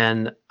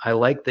 And I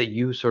like that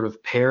you sort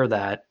of pair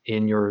that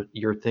in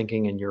your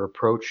thinking and your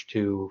approach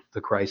to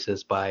the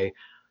crisis by,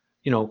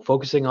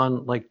 focusing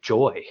on like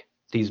joy,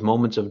 these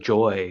moments of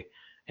joy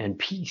and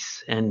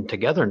peace and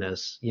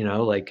togetherness,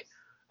 like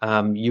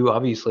you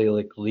obviously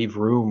like leave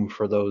room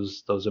for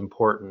those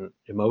important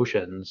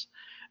emotions.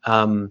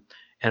 Um,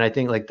 and I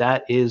think like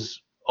that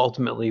is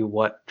ultimately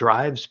what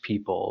drives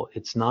people.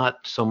 It's not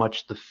so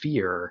much the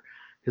fear,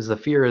 because the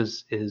fear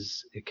is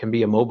it can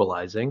be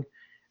immobilizing.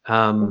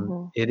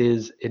 Hmm. It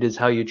is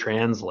how you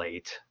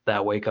translate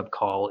that wake up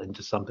call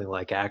into something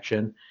like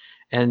action.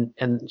 And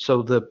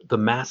so the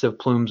massive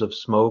plumes of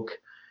smoke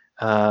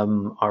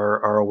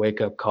are a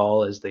wake up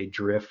call as they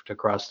drift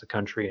across the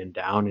country and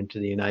down into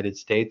the United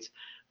States.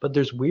 But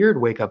there's weird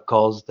wake up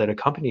calls that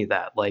accompany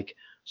that, like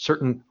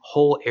certain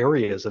whole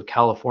areas of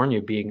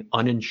California being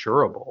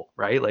uninsurable,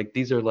 right? Like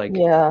these are like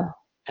Yeah.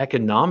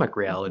 economic Hmm.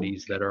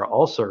 realities that are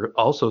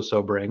also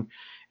sobering.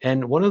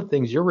 And one of the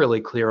things you're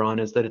really clear on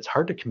is that it's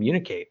hard to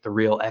communicate the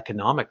real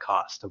economic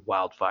cost of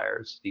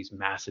wildfires, these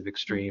massive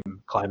extreme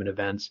climate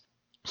events.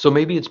 So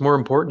maybe it's more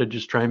important to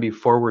just try and be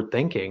forward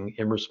thinking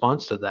in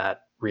response to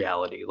that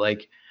reality.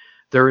 Like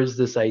there is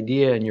this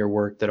idea in your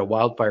work that a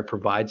wildfire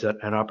provides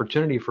an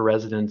opportunity for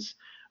residents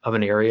of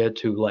an area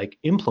to like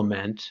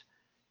implement,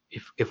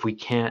 if we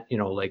can't,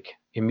 like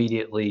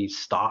immediately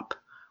stop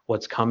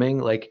what's coming,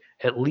 like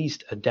at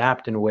least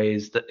adapt in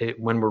ways that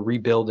when we're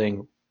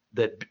rebuilding,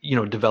 that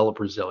develop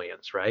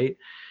resilience, right?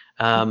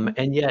 Hmm.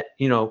 And yet,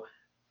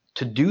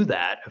 to do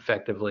that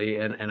effectively,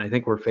 and I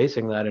think we're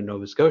facing that in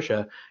Nova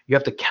Scotia, you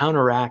have to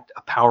counteract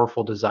a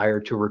powerful desire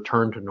to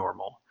return to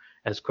normal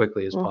as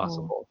quickly as Hmm.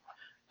 possible.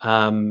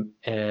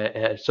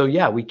 So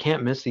yeah, we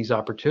can't miss these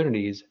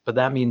opportunities, but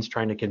that means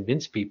trying to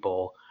convince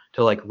people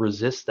to like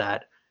resist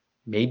that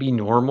maybe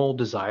normal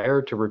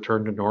desire to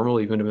return to normal,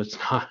 even if it's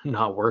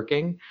not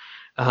working.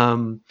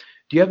 Do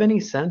you have any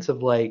sense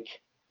of like,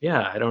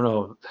 yeah, I don't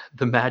know,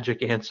 the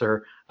magic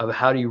answer of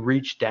how do you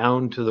reach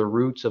down to the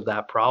roots of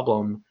that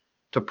problem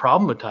to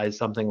problematize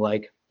something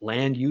like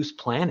land use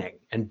planning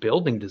and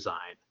building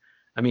design?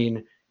 I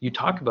mean, you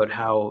talk about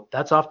how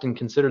that's often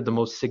considered the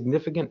most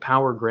significant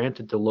power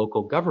granted to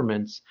local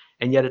governments,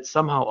 and yet it's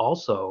somehow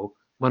also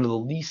one of the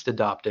least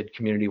adopted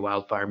community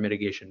wildfire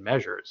mitigation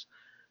measures.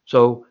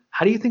 So,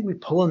 how do you think we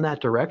pull in that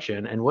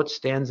direction, and what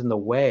stands in the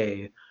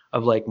way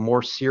of like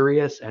more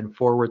serious and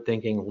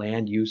forward-thinking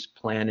land use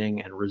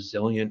planning and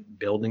resilient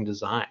building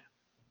design?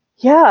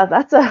 Yeah,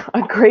 that's a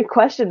great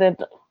question. And,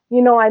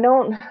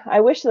 I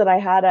wish that I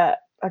had a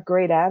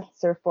great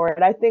answer for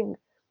it. I think,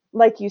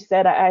 like you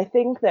said, I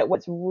think that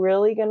what's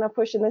really going to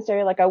push in this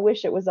area, like I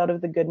wish it was out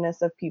of the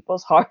goodness of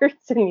people's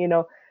hearts and,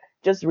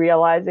 just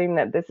realizing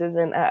that this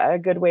isn't a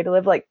good way to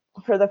live. Like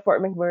for the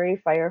Fort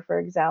McMurray fire, for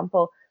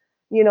example,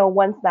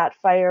 once that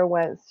fire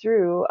went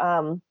through,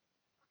 and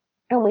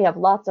we have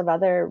lots of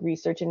other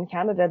research in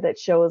Canada that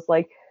shows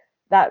like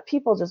that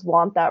people just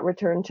want that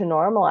return to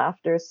normal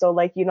after. So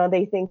like,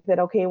 they think that,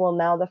 okay, well,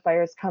 now the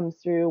fires come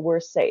through, we're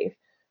safe.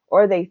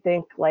 Or they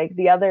think like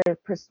the other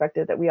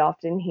perspective that we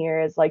often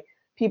hear is like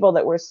people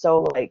that were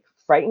so like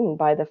frightened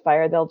by the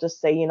fire, they'll just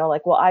say,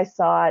 like, well, I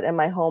saw it and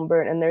my home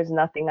burnt and there's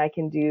nothing I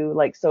can do.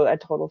 Like, so a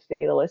total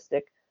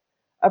fatalistic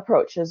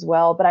approach as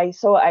well. But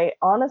I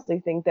honestly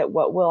think that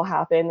what will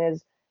happen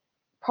is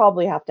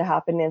probably have to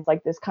happen is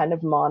like this kind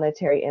of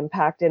monetary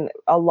impact, and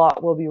a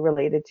lot will be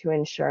related to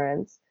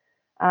insurance.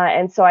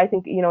 And so I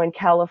think, in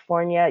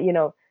California,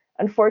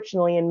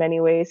 unfortunately, in many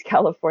ways,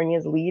 California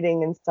is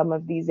leading in some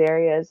of these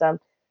areas.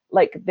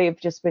 Like they've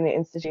just been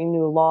instituting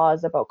new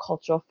laws about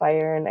cultural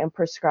fire and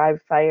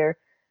prescribed fire.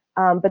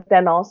 But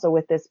then also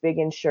with this big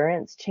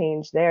insurance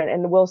change there,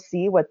 and we'll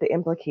see what the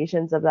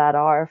implications of that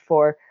are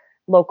for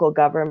local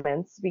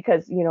governments,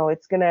 because,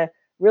 it's going to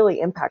really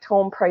impact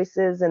home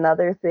prices and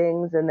other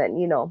things. And then,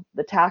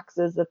 the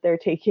taxes that they're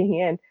taking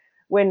in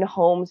when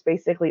homes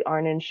basically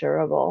aren't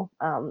insurable,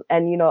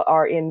 and,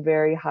 are in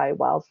very high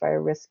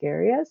wildfire risk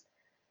areas.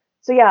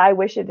 So yeah, I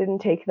wish it didn't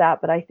take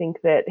that, but I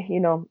think that,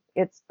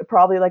 it's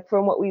probably like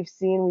from what we've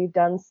seen, we've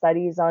done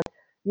studies on,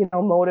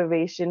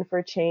 motivation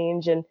for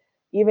change. And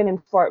even in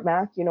Fort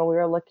Mac, we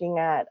were looking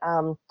at,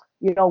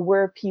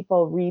 were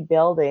people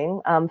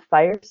rebuilding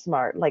fire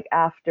smart, like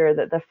after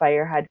the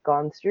fire had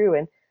gone through.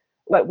 And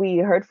what we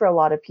heard for a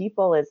lot of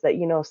people is that,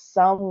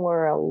 some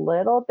were a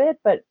little bit,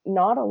 but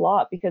not a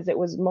lot, because it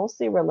was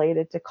mostly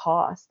related to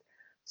cost.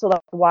 So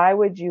like, why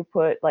would you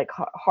put like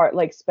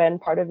like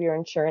spend part of your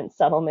insurance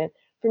settlement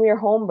from your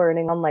home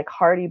burning on like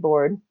hardy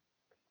board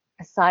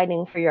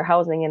siding for your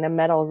housing and a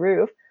metal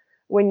roof,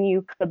 when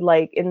you could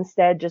like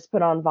instead just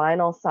put on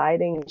vinyl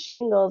siding and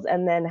shingles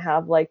and then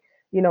have like,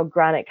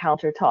 granite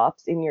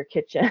countertops in your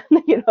kitchen,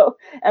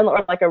 and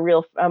or like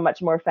a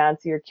much more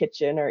fancier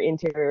kitchen or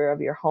interior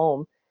of your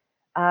home.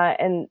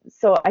 And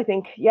so I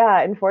think,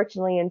 yeah,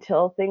 unfortunately,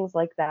 until things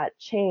like that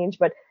change,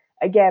 but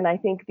again, I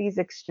think these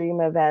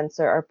extreme events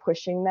are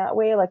pushing that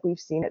way. Like we've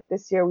seen it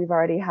this year. We've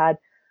already had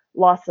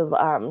lots of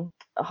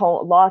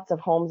lots of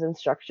homes and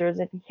structures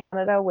in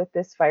Canada with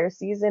this fire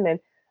season. And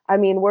I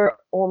mean, we're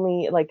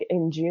only like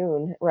in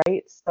June,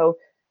 right? So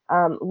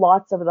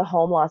lots of the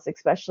home loss,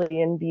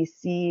 especially in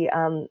BC,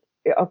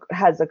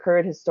 has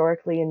occurred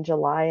historically in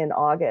July and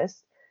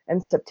August.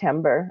 And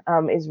September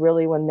is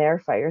really when their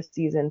fire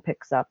season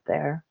picks up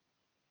there.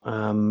 Yeah,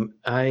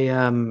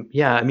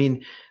 I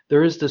mean,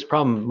 there is this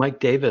problem. Mike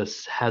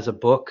Davis has a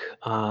book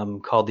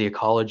called The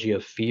Ecology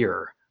of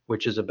Fear,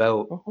 which is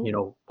about,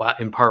 Mhm.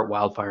 in part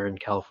wildfire in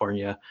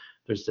California.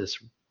 There's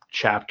this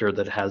chapter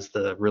that has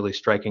the really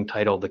striking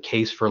title, The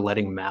Case for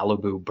Letting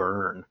Malibu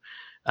Burn,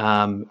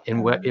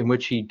 in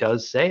which he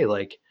does say,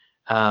 like,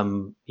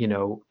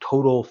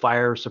 total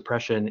fire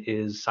suppression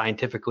is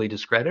scientifically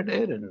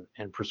discredited,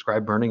 and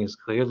prescribed burning is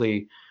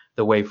clearly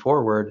the way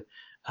forward.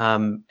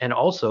 And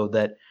also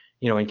that,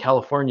 in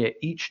California,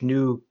 each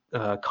new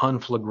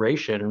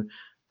conflagration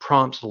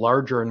prompts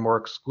larger and more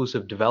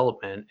exclusive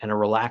development and a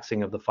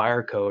relaxing of the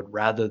fire code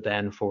rather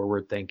than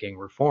forward-thinking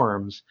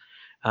reforms.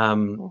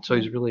 So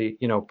he's Mhm. really,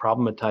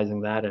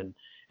 problematizing that,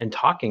 and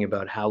talking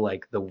about how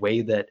like the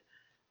way that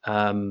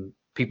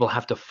people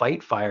have to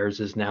fight fires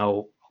is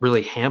now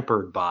really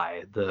hampered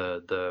by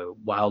the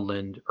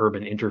wildland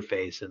urban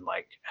interface, and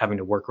like having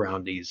to work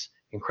around these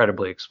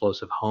incredibly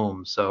explosive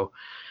homes. So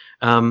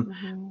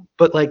Mhm.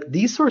 but like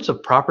these sorts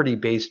of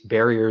property-based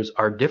barriers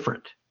are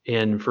different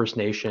in First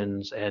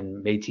Nations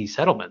and Métis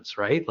settlements,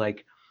 right?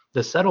 Like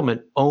the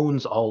settlement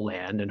owns all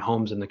land and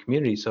homes in the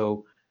community.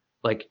 So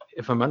like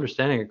if I'm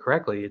understanding it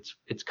correctly,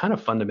 it's kind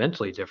of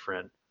fundamentally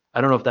different.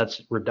 I don't know if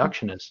that's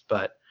reductionist,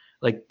 but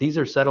like these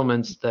are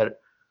settlements that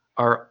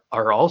are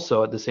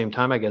also at the same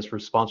time, I guess,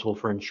 responsible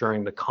for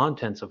ensuring the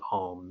contents of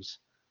homes.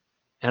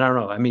 And I don't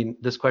know. I mean,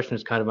 this question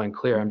is kind of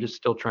unclear. I'm just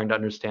still trying to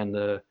understand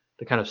the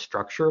kind of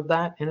structure of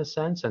that in a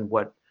sense, and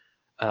what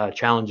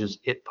challenges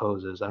it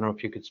poses. I don't know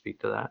if you could speak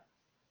to that.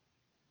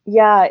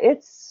 Yeah,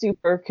 it's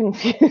super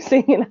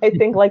confusing. And I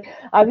think like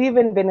I've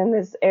even been in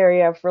this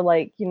area for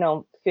like,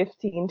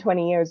 15,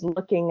 20 years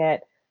looking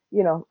at,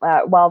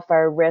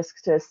 wildfire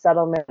risks to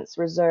settlements,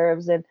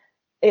 reserves. And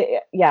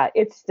yeah,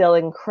 it's still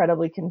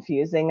incredibly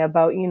confusing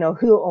about,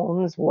 who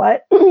owns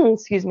what,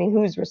 excuse me,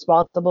 who's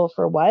responsible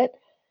for what.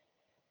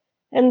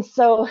 And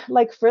so,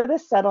 like for the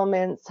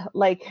settlements,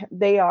 like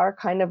they are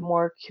kind of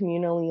more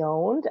communally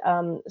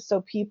owned.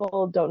 So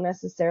people don't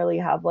necessarily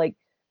have like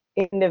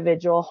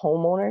individual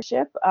home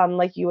ownership,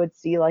 like you would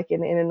see like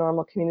in a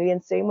normal community,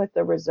 and same with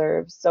the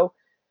reserves. So,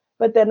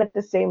 but then at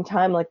the same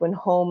time, like when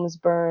homes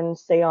burn,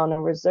 say on a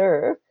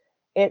reserve,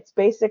 it's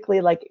basically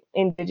like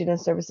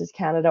Indigenous Services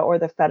Canada or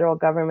the federal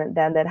government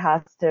then that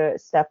has to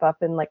step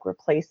up and like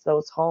replace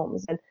those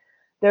homes. And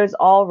there's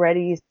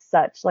already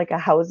such like a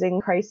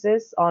housing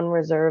crisis on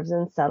reserves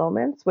and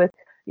settlements with,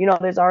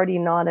 there's already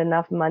not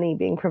enough money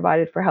being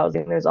provided for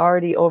housing. There's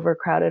already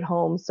overcrowded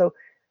homes. So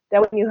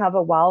that when you have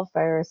a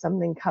wildfire or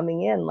something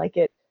coming in, like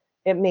it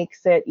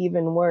makes it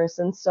even worse.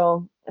 And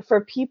so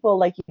for people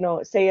like,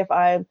 say if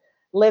I'm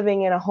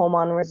living in a home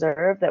on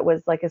reserve that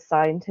was like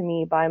assigned to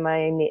me by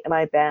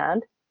my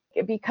band,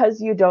 because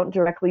you don't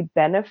directly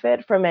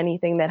benefit from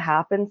anything that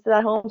happens to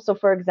that home. So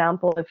for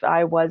example, if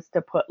I was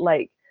to put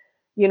like,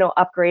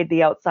 upgrade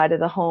the outside of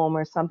the home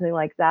or something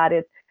like that,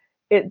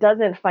 it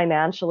doesn't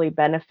financially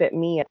benefit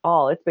me at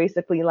all. It's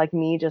basically like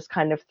me just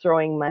kind of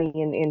throwing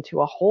money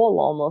into a hole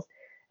almost.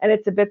 And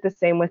it's a bit the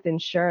same with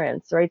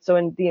insurance, right? So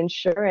in the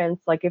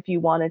insurance, like if you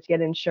wanted to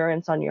get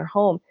insurance on your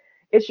home,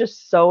 it's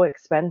just so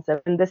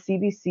expensive. And the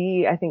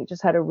CBC, I think,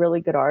 just had a really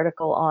good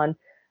article on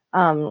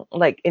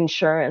like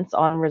insurance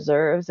on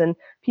reserves. And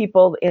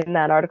people in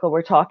that article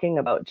were talking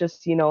about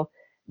just,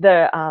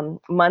 the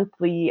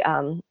monthly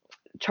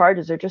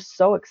charges are just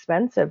so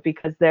expensive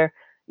because they're,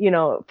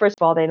 first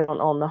of all, they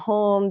don't own the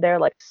home. They're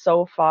like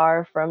so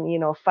far from,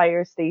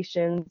 fire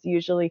stations.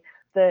 Usually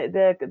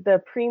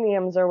the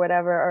premiums or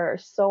whatever are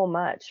so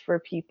much for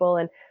people.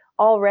 And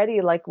already,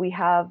 like, we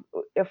have,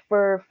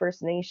 for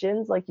First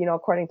Nations, like,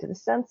 according to the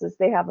census,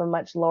 they have a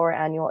much lower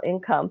annual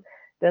income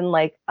than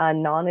like a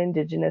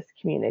non-Indigenous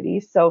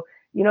communities. So,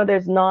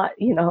 there's not,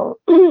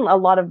 a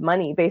lot of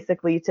money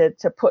basically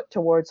to put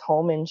towards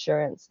home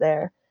insurance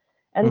there.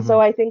 And so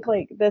I think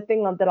like the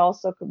thing that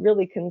also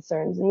really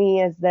concerns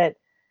me is that,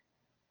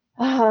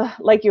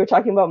 like you were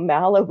talking about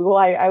Malibu,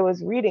 I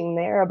was reading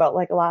there about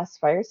like last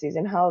fire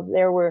season, how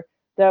there were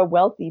the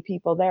wealthy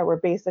people there were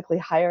basically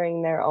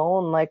hiring their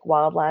own like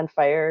wildland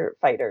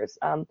firefighters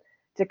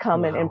to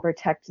come and Wow.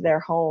 protect their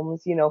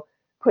homes,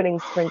 putting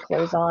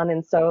sprinklers on.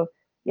 And so,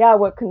 yeah,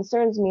 what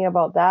concerns me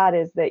about that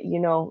is that,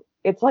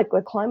 it's like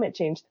with climate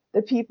change,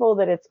 the people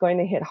that it's going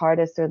to hit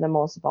hardest are the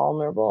most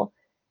vulnerable.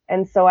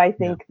 And so I Yeah.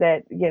 think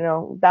that,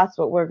 that's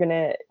what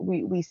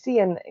we see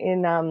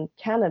in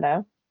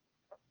Canada.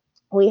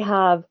 We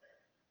have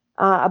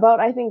about,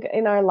 I think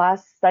in our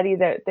last study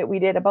that we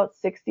did, about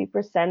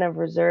 60% of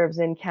reserves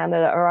in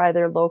Canada are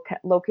either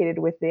located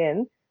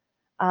within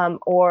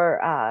or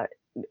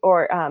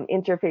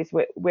interface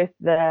with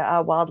the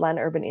wildland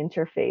urban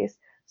interface.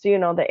 So,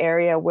 the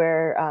area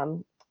where,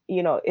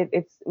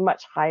 it's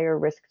much higher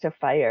risk to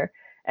fire.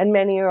 And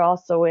many are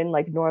also in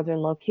like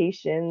northern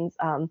locations,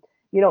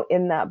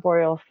 in that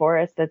boreal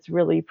forest that's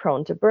really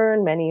prone to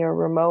burn. Many are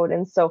remote.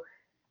 And so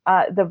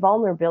the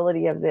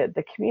vulnerability of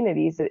the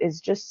communities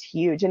is just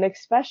huge. And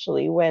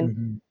especially when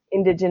hmm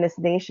Indigenous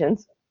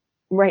nations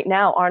right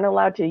now aren't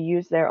allowed to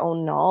use their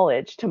own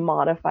knowledge to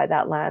modify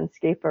that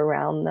landscape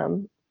around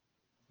them.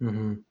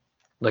 hmm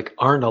Like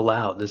aren't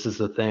allowed. This is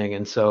the thing.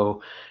 And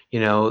so,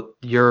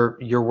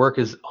 your work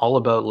is all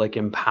about like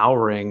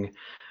empowering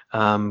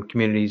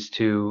communities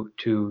to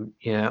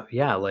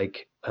yeah,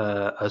 like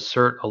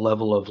assert a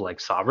level of like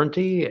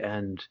sovereignty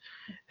and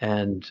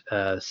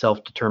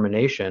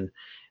self-determination.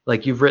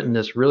 Like you've written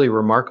this really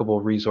remarkable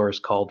resource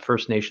called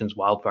First Nations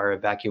Wildfire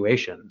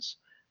Evacuations.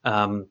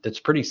 That's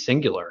pretty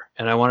singular.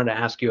 And I wanted to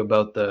ask you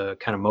about the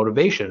kind of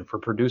motivation for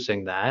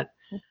producing that.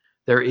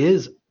 There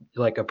is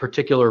like a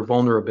particular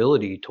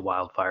vulnerability to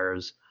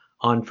wildfires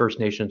on First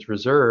Nations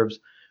reserves,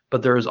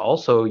 but there is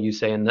also, you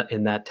say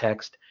in that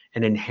text,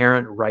 an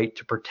inherent right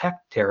to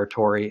protect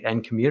territory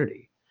and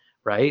community,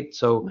 right?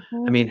 So,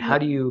 I mean, Yeah. how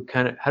did you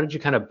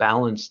kind of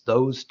balance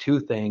those two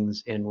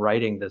things in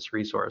writing this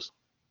resource?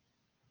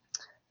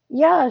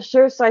 Yeah,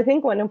 sure. So I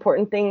think one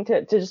important thing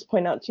to just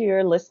point out to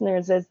your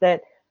listeners is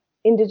that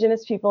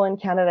Indigenous people in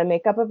Canada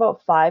make up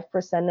about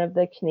 5% of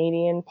the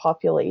Canadian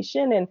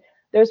population. And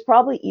there's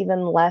probably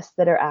even less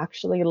that are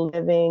actually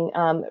living,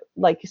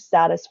 like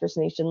status First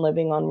Nation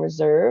living on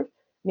reserve,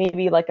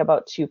 maybe like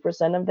about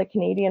 2% of the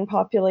Canadian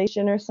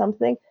population or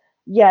something.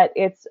 Yet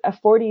it's a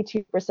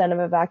 42% of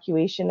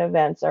evacuation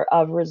events are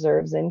of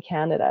reserves in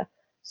Canada.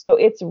 So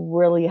it's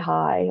really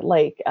high,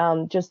 like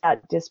just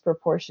that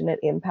disproportionate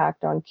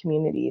impact on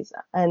communities.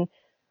 And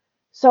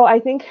so I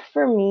think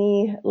for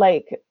me,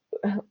 like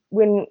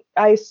when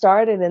I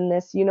started in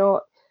this,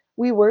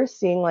 we were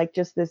seeing like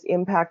just this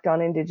impact on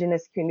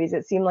Indigenous communities.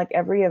 It seemed like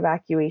every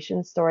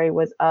evacuation story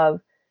was of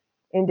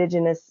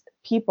Indigenous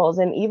peoples.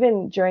 And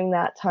even during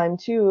that time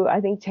too, I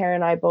think Tara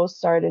and I both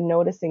started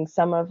noticing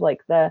some of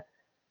like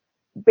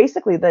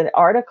basically the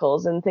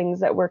articles and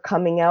things that were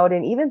coming out,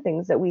 and even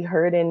things that we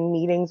heard in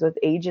meetings with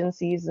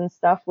agencies and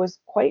stuff, was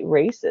quite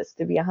racist,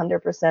 to be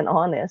 100%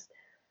 honest.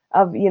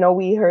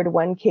 We heard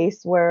one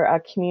case where a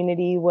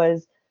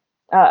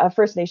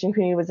First Nation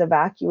community was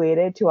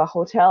evacuated to a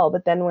hotel,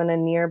 but then when a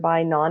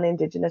nearby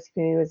non-Indigenous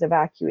community was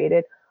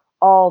evacuated,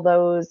 all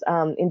those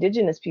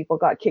Indigenous people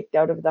got kicked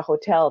out of the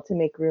hotel to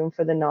make room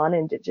for the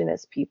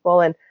non-Indigenous people.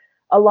 And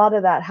a lot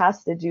of that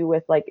has to do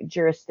with like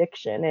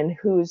jurisdiction and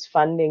who's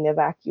funding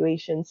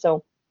evacuation.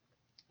 So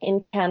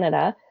in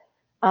Canada,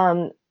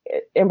 um,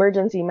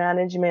 emergency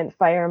management,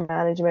 fire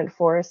management,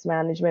 forest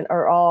management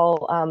are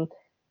all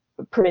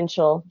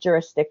provincial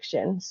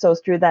jurisdiction. So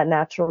through that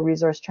natural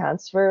resource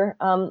transfer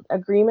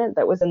agreement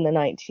that was in the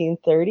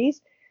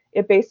 1930s,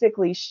 it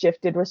basically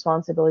shifted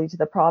responsibility to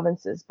the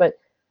provinces. But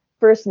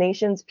First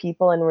Nations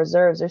people and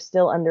reserves are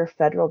still under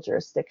federal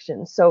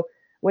jurisdiction. So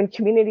when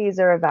communities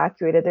are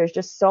evacuated, there's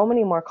just so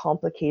many more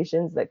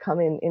complications that come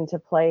into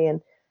play.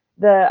 And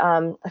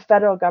the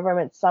federal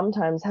government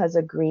sometimes has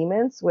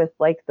agreements with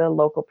like the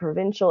local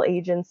provincial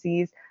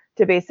agencies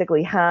to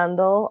basically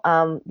handle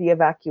the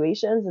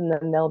evacuations, and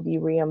then they'll be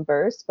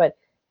reimbursed. But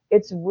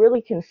it's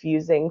really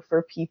confusing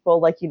for people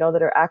like,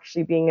 that are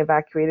actually being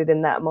evacuated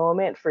in that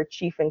moment, for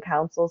chief and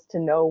councils to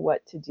know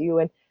what to do.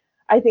 And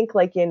I think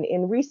like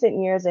in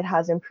recent years, it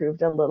has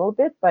improved a little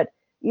bit, but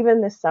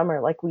even this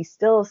summer, like we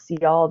still see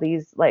all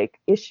these like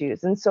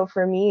issues. And so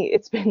for me,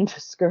 it's been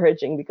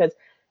discouraging because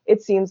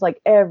it seems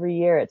like every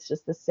year it's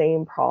just the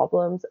same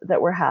problems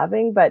that we're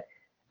having. But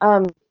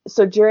um,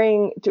 so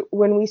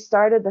when we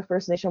started the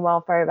First Nation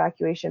Wildfire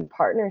Evacuation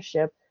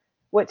Partnership,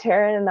 what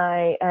Taryn and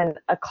I and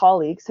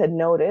colleagues had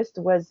noticed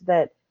was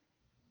that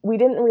we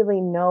didn't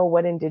really know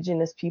what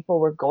Indigenous people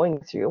were going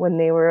through when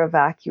they were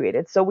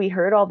evacuated. So we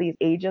heard all these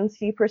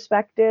agency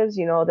perspectives,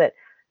 that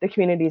the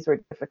communities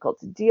were difficult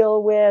to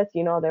deal with.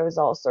 There was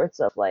all sorts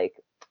of like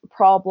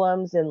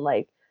problems in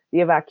like the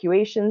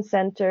evacuation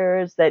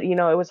centers, that,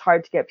 it was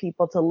hard to get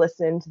people to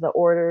listen to the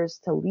orders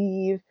to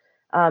leave.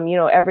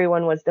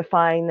 Everyone was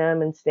defying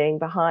them and staying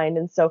behind.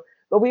 And so,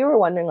 but we were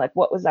wondering like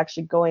what was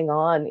actually going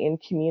on in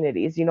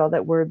communities,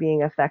 that were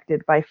being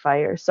affected by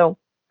fire. So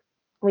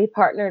we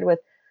partnered with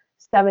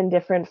 7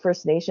 different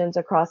First Nations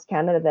across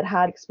Canada that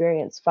had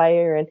experienced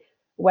fire, and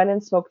went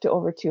and spoke to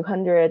over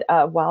 200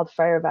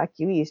 wildfire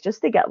evacuees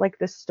just to get like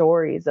the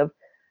stories of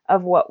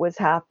what was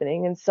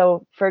happening. And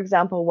so, for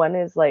example, one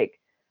is like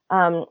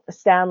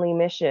Stanley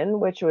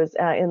Mission, which was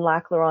in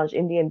Lac La Ronge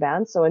Indian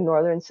Band, so in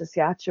northern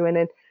Saskatchewan.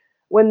 And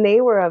when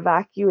they were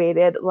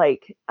evacuated,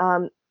 like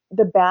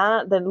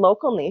the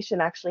local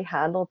nation actually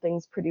handled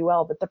things pretty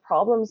well, but the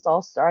problems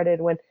all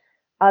started when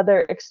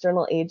other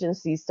external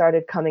agencies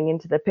started coming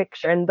into the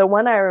picture. And the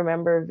one I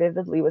remember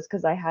vividly was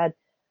because I had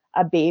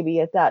a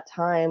baby at that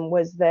time,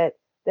 was that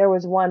there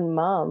was one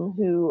mom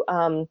who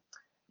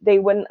they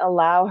wouldn't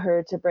allow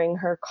her to bring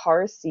her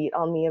car seat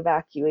on the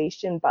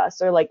evacuation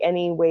bus, or like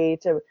any way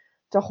to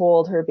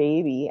hold her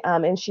baby,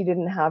 and she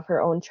didn't have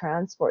her own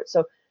transport.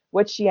 So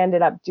what she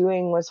ended up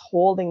doing was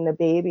holding the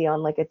baby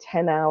on like a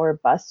 10-hour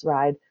bus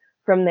ride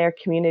from their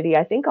community,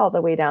 I think all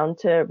the way down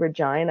to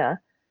Regina,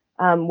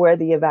 where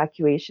the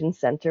evacuation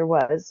center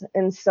was.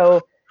 And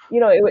so,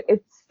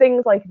 it's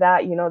things like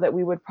that, that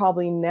we would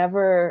probably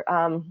never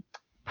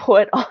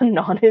put on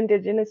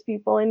non-Indigenous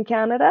people in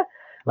Canada.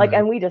 Like, Right.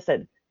 and we just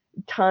had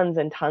tons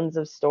and tons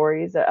of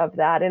stories of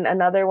that. And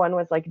another one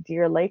was like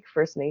Deer Lake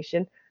First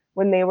Nation.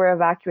 When they were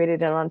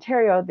evacuated in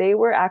Ontario, they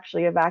were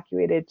actually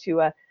evacuated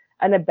to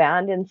an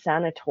abandoned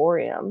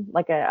sanatorium,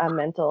 like a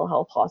mental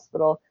health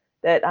hospital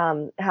that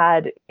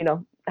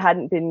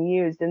hadn't been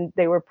used, and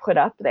they were put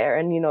up there.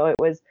 And, it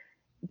was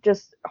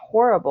just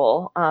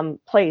horrible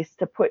place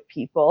to put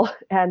people.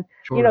 And,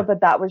 Sure.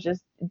 but that was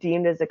just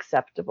deemed as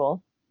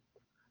acceptable.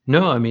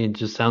 No, I mean, it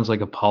just sounds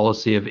like a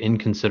policy of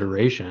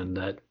inconsideration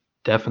that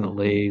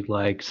definitely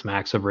like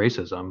smacks of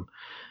racism.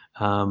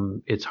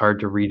 It's hard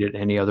to read it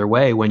any other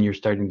way when you're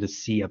starting to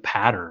see a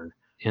pattern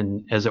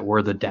in, as it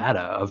were, the data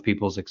of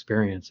people's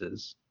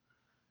experiences.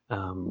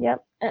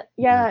 Yep. Yeah.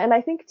 Yeah. And I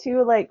think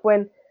too, like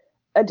when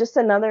just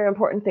another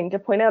important thing to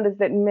point out is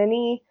that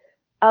many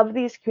of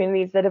these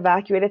communities that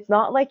evacuate, it's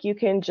not like you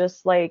can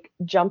just like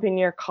jump in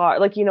your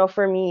car. Like,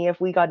 for me, if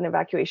we got an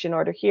evacuation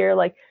order here,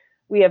 like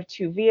we have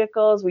 2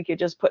 vehicles, we could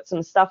just put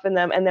some stuff in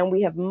them, and then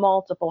we have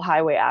multiple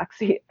highway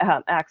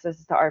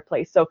access to our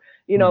place. So,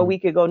 Mhm. we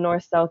could go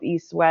north, south,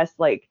 east, west,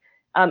 like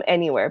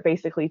anywhere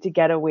basically to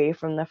get away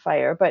from the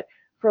fire. But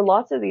for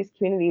lots of these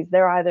communities,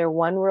 they're either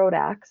one road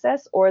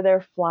access or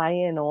they're fly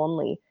in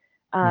only.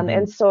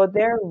 And Mhm. so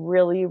they're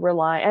really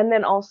relying. And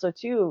then also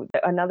too,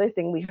 another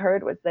thing we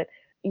heard was that,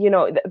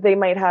 they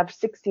might have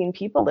 16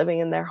 people living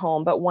in their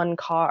home, but 1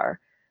 car.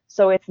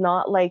 So it's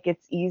not like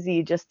it's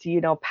easy just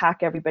to,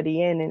 pack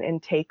everybody in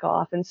and take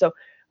off. And so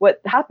what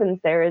happens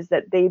there is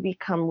that they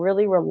become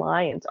really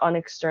reliant on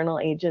external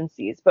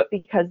agencies. But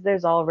because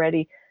there's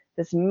already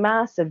this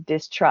massive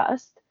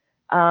distrust,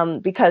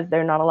 because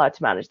they're not allowed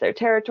to manage their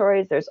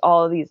territories, there's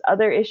all of these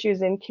other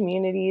issues in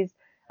communities,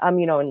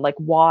 and like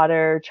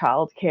water,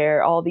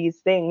 childcare, all these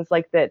things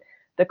like that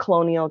the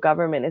colonial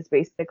government is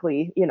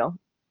basically,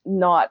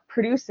 not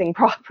producing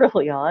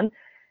properly on,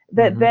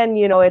 that Mhm. then,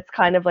 it's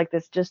kind of like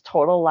this just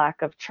total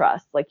lack of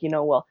trust. Like,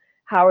 well,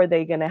 how are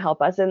they going to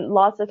help us? And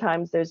lots of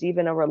times there's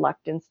even a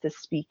reluctance to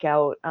speak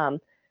out.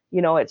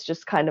 It's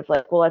just kind of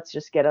like, well, let's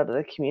just get out of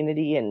the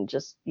community and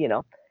just,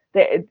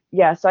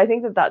 yeah. So I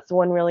think that that's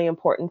one really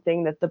important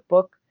thing that the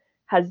book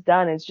has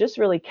done, is just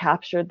really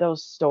captured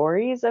those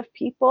stories of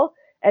people.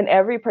 And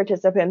every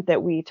participant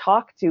that we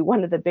talked to,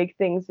 one of the big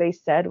things they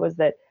said was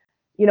that,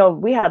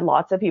 we had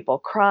lots of people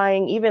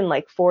crying, even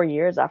like 4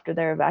 years after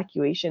their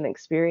evacuation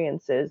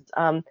experiences,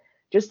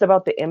 just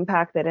about the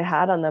impact that it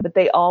had on them. But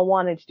they all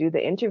wanted to do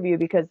the interview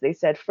because they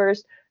said,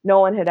 first, no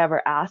one had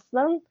ever asked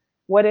them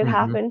what had Mhm.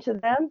 happened to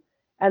them.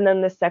 And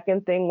then the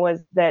second thing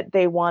was that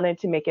they wanted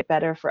to make it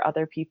better for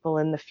other people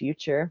in the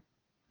future.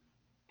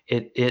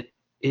 It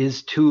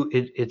is too,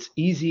 it's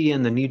easy,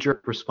 and the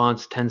knee-jerk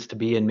response tends to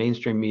be in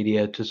mainstream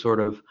media to sort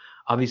of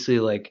obviously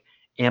like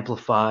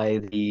amplify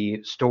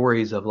the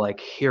stories of like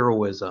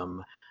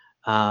heroism,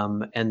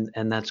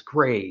 and that's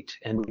great.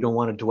 And we don't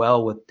want to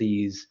dwell with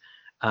these,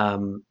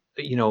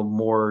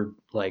 more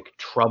like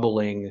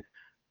troubling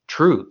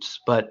truths.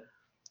 But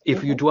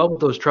if you Mhm. dwell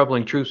with those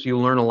troubling truths, you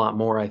learn a lot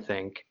more, I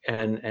think.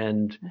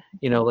 And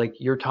like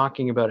you're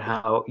talking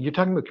about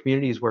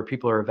communities where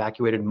people are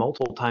evacuated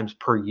multiple times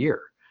per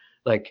year,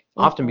 like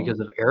often Mhm. because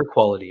of air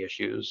quality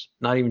issues,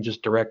 not even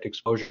just direct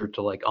exposure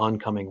to like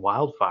oncoming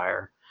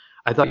wildfire.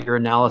 I thought your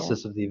Yeah.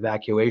 analysis of the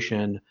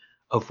evacuation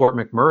of Fort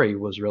McMurray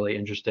was really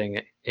interesting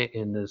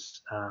in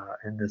this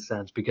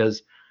sense,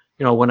 because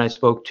when I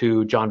spoke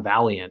to John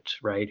Valiant,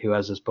 right, who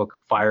has this book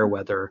Fire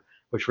Weather,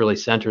 which really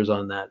centers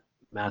on that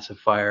massive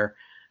fire,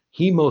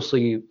 he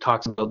mostly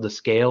talks about the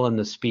scale and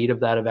the speed of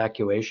that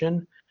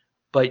evacuation.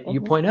 But you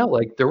Mhm. point out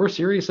like there were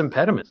serious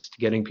impediments to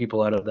getting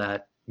people out of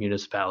that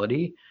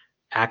municipality,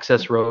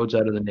 access roads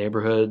out of the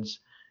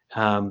neighborhoods,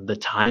 the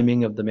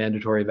timing of the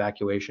mandatory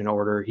evacuation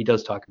order. He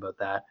does talk about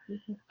that.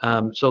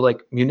 Mhm. So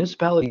like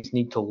municipalities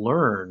need to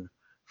learn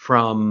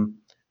from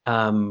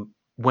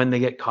when they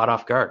get caught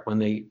off guard, when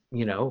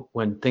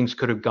when things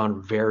could have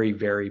gone very,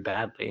 very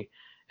badly,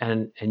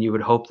 and you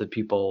would hope that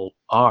people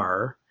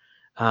are.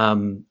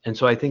 And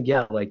so I think,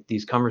 yeah, like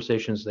these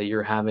conversations that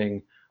you're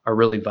having are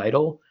really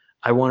vital.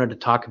 I wanted to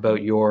talk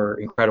about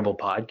your incredible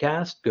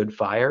podcast, Good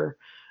Fire,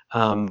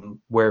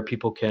 where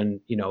people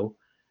can,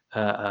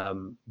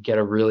 get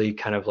a really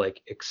kind of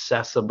like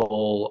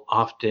accessible,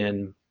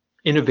 often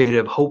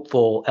innovative,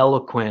 hopeful,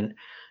 eloquent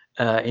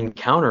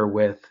encounter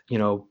with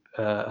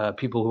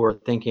people who are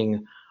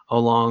thinking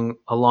along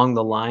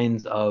the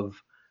lines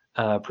of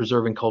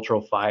preserving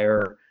cultural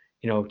fire,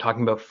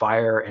 talking about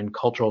fire and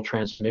cultural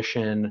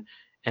transmission,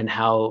 and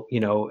how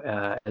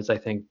as I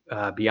think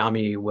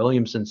Biami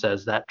Williamson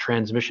says, that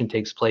transmission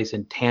takes place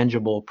in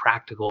tangible,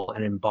 practical,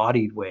 and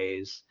embodied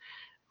ways.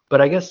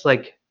 But I guess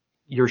like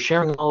you're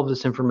sharing all of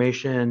this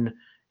information,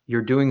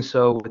 you're doing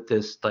so with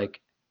this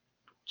like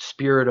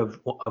spirit of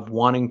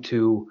wanting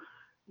to,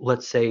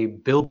 let's say,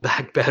 build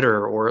back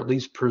better, or at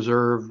least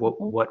preserve Mhm.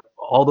 what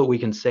all that we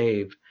can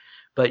save.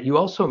 But you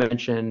also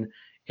mention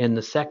in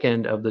the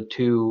second of the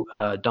two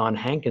Don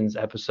Hankins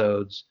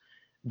episodes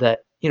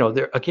that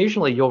there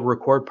occasionally you'll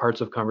record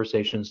parts of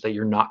conversations that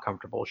you're not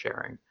comfortable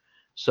sharing.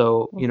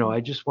 So Mhm.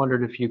 I just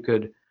wondered if you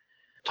could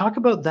talk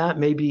about that,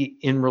 maybe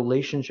in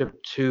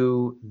relationship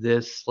to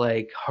this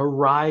like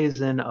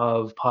horizon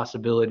of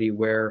possibility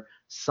where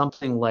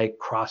something like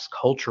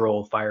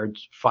cross-cultural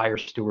fire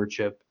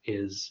stewardship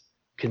is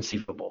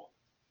conceivable.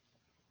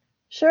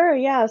 Sure,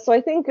 yeah. So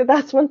I think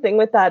that's one thing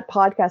with that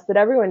podcast that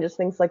everyone just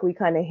thinks like we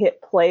kind of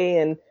hit play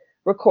and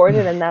record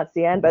it and that's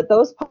the end. But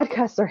those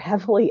podcasts are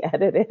heavily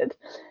edited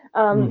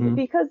Hmm.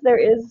 because there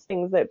is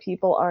things that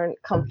people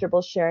aren't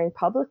comfortable sharing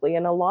publicly,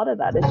 and a lot of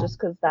that is just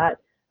because that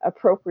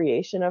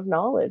appropriation of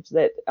knowledge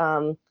that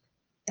Right.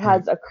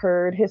 has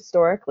occurred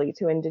historically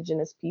to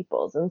Indigenous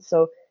peoples, and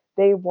so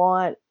they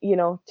want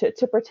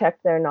to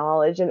protect their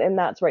knowledge, and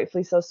that's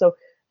rightfully so. So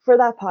for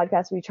that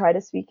podcast, we try to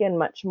speak in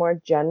much more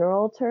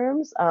general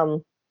terms.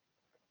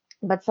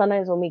 But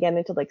sometimes when we get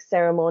into like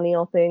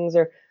ceremonial things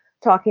or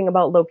talking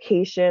about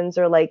locations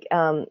or like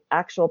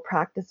actual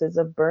practices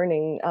of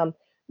burning,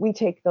 we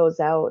take those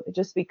out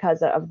just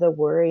because of the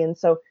worry. And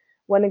so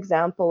one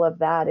example of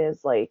that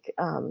is like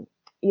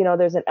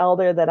there's an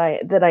elder that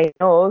I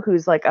know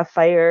who's like a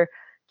fire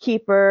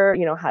keeper,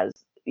 has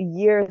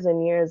years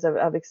and years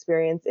of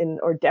experience in,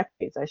 or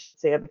decades I should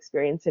say, of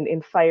experience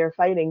in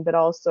firefighting, but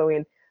also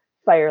in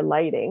fire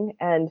lighting.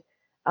 And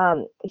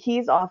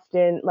he's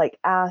often like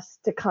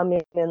asked to come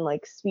in and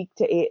like speak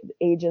to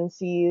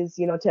agencies,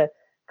 to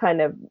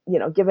kind of,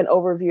 give an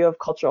overview of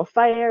cultural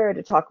fire,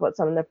 to talk about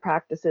some of the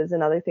practices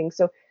and other things.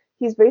 So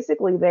he's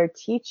basically there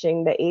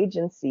teaching the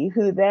agency,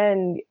 who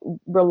then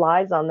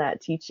relies on that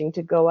teaching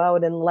to go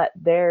out and let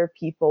their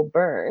people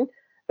burn.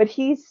 But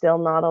he's still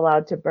not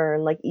allowed to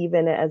burn, like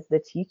even as the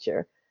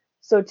teacher.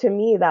 So to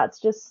me, that's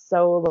just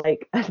so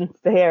like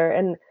unfair.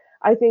 And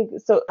I think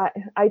so.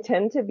 I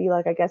tend to be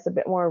like, I guess, a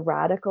bit more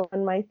radical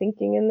in my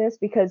thinking in this,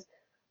 because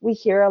we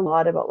hear a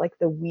lot about like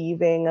the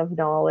weaving of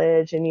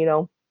knowledge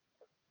and,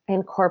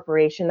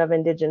 incorporation of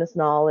Indigenous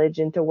knowledge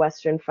into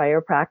Western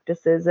fire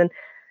practices. And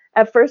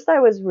at first, I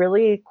was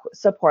really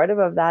supportive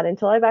of that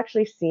until I've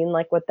actually seen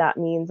like what that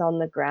means on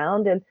the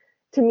ground. And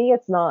to me,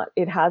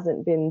 it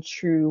hasn't been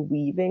true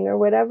weaving or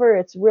whatever.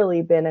 It's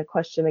really been a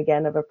question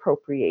again of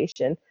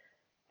appropriation.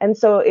 And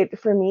so it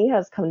for me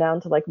has come down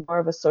to like more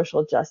of a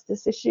social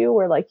justice issue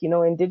where, like,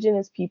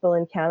 Indigenous people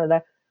in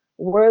Canada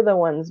were the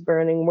ones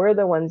burning, were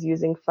the ones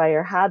using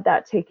fire, had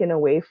that taken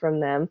away from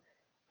them.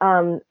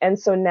 And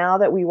so now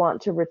that we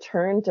want to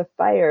return to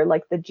fire,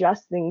 like the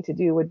just thing to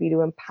do would be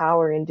to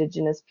empower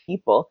Indigenous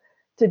people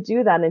to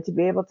do that and to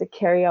be able to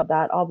carry out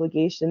that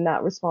obligation,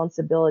 that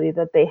responsibility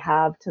that they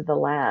have to the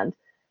land.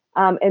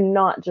 And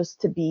not just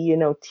to be,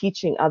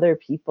 teaching other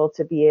people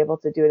to be able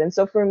to do it. And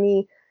so for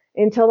me,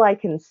 until I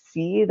can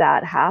see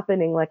that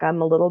happening, like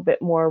I'm a little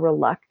bit more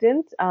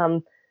reluctant,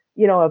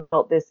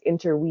 about this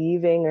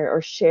interweaving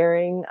or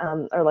sharing,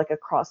 or like a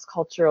cross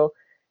cultural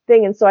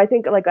thing. And so I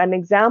think like an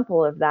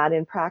example of that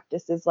in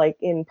practice is like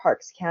in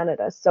Parks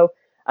Canada. So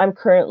I'm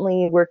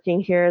currently working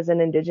here as an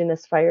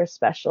Indigenous fire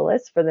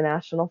specialist for the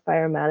National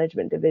Fire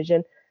Management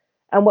Division.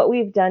 And what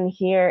we've done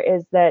here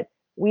is that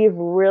we've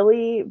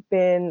really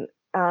been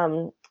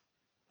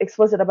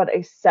explicit about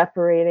a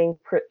separating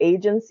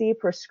agency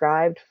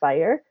prescribed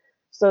fire.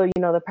 So,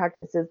 the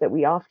practices that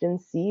we often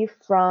see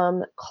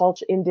from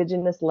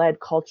Indigenous led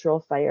cultural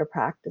fire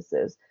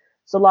practices.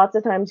 So lots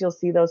of times you'll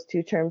see those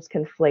two terms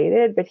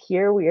conflated, but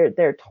here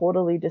they're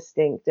totally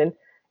distinct. And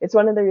it's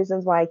one of the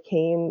reasons why I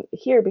came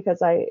here,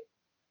 because I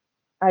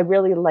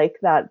really like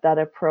that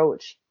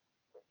approach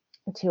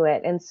to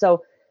it. And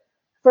so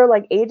for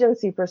like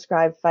agency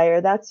prescribed fire,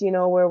 that's,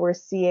 where we're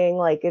seeing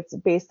like it's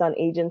based on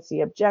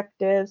agency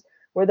objectives,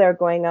 where they're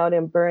going out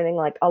and burning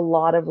like a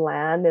lot of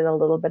land in a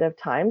little bit of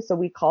time. So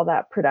we call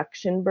that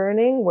production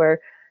burning, where,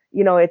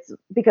 it's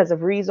because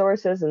of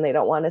resources and they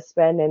don't want to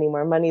spend any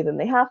more money than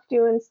they have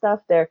to and stuff.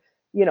 They're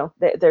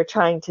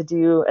trying to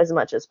do as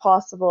much as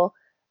possible.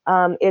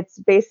 It's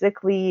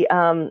basically,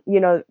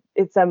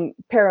 it's a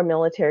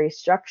paramilitary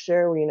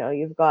structure where,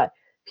 you've got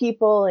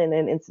people in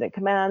an incident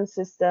command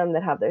system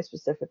that have their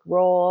specific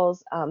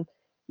roles.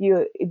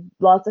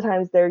 Lots of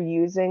times they're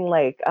using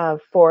like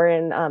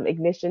foreign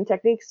ignition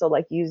techniques, so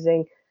like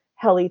using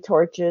heli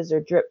torches or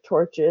drip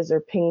torches or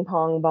ping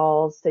pong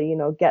balls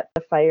to get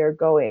the fire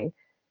going.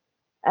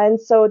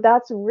 And so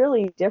that's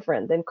really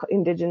different than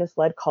Indigenous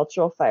led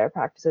cultural fire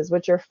practices,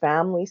 which are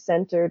family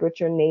centered, which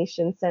are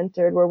nation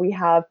centered, where we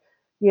have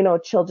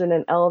children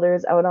and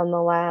elders out on the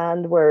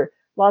land, where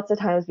lots of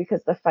times,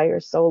 because the fire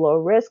is so low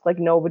risk, like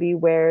nobody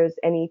wears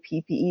any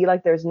PPE,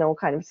 like there's no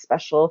kind of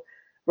special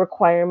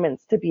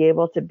requirements to be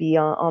able to be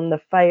on the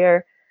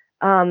fire.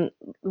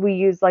 We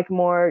use like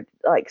more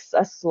like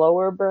a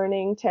slower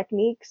burning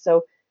technique.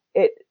 So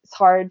it's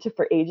hard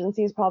for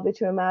agencies probably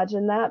to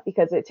imagine that,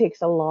 because it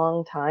takes a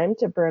long time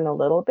to burn a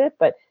little bit,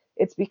 but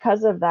it's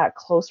because of that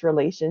close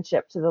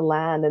relationship to the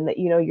land, and that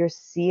you're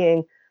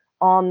seeing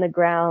on the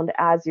ground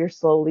as you're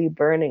slowly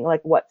burning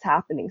like what's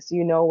happening,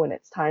 so when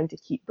it's time to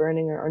keep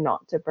burning or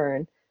not to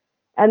burn.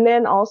 And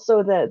then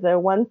also the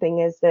one thing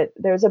is that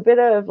there's a bit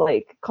of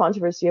like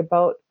controversy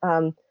about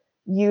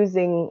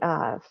using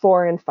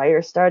foreign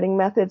fire starting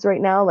methods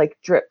right now, like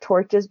drip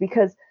torches,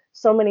 because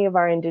so many of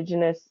our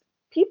Indigenous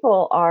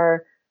people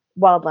are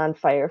wildland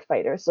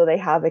firefighters, so they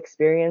have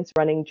experience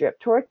running drip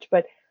torch.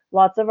 But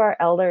lots of our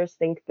elders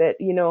think that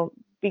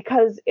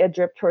because a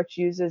drip torch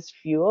uses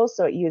fuel,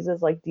 so it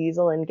uses like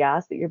diesel and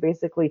gas that you're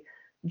basically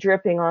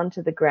dripping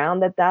onto the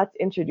ground, that's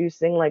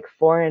introducing like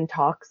foreign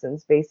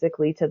toxins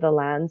basically to the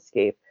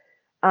landscape.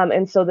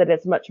 And so that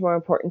it's much more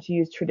important to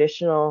use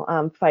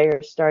traditional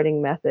fire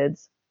starting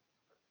methods.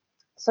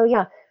 So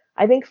yeah,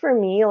 I think for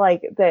me,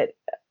 like that,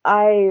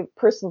 I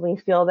personally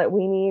feel that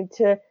we need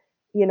to,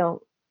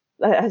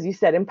 as you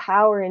said,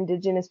 empower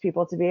Indigenous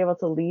people to be able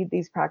to lead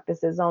these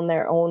practices on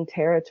their own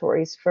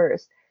territories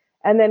first.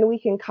 And then we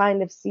can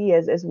kind of see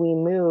as we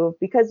move,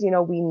 because,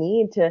 we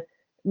need to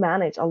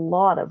manage a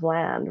lot of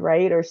land,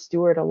 right? Or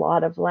steward a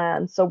lot of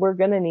land. So we're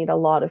going to need a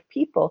lot of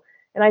people.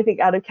 And I think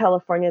out of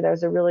California,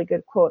 there's a really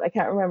good quote. I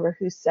can't remember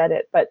who said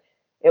it, but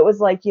it was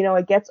like,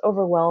 it gets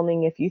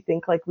overwhelming if you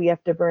think like we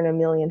have to burn 1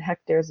 million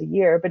hectares a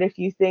year. But if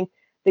you think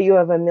that you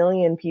have 1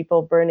 million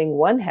people burning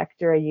 1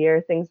 hectare a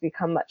year, things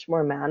become much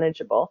more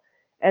manageable.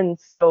 And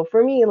so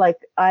for me, like,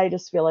 I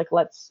just feel like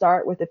let's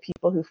start with the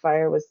people who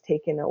fire was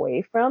taken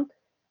away from,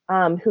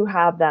 who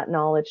have that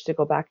knowledge to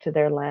go back to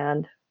their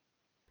land.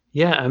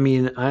 Yeah, I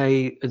mean,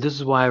 this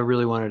is why I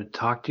really wanted to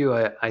talk to you.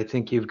 I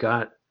think you've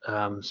got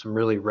some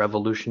really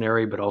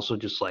revolutionary, but also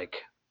just like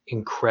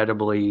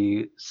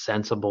incredibly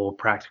sensible,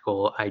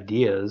 practical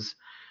ideas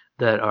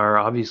that are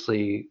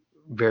obviously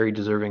very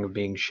deserving of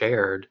being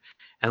shared.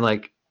 And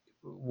like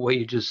what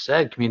you just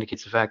said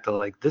communicates the fact that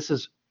like this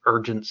is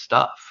urgent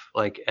stuff.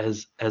 Like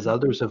as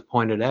others have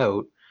pointed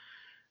out,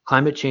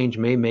 climate change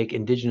may make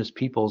Indigenous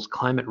peoples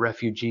climate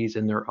refugees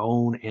in their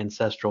own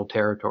ancestral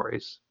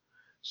territories.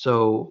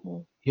 So,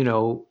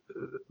 Mhm.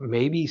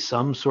 maybe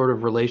some sort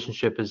of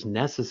relationship is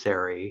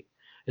necessary,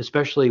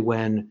 especially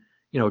when,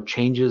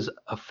 changes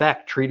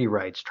affect treaty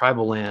rights,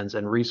 tribal lands,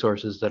 and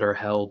resources that are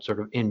held sort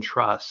of in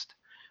trust.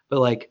 But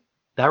like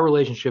that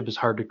relationship is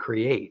hard to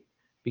create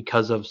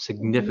because of Mhm.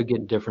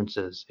 significant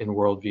differences in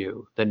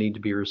worldview that need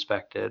to be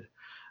respected.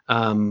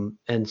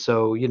 And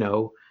so,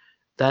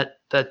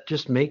 that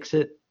just makes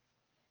it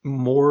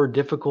more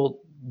difficult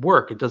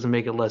work. It doesn't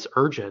make it less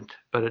urgent,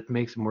 but it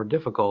makes it more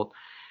difficult.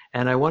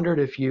 And I wondered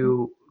if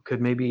you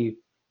could maybe,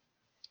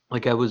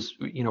 like I was,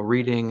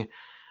 reading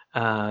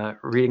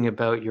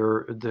about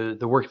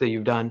the work that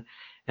you've done,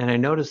 and I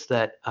noticed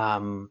that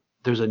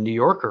there's a New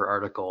Yorker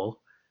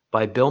article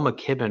by Bill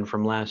McKibben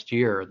from last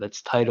year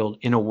that's titled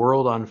 "In a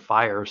World on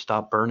Fire,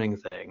 Stop Burning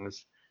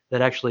Things,"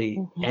 that actually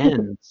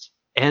Mhm.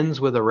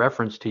 ends with a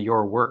reference to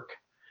your work.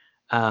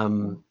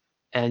 Um,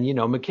 and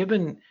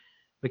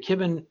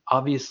McKibben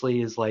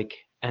obviously is like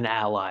an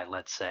ally,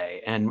 let's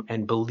say,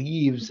 and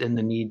believes in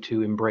the need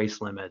to embrace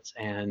limits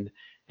and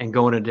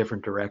go in a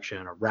different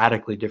direction, a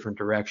radically different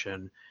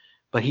direction.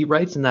 But he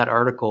writes in that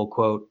article,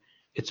 quote,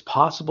 "It's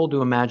possible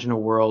to imagine a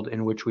world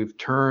in which we've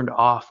turned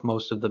off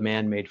most of the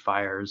man-made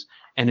fires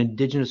and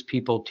Indigenous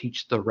people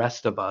teach the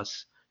rest of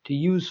us to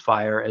use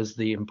fire as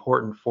the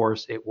important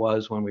force it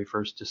was when we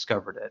first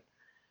discovered it."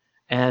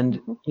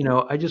 And,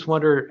 I just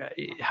wonder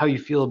how you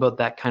feel about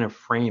that kind of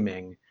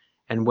framing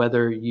and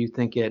whether you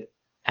think it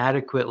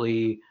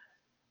adequately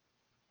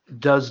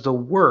does the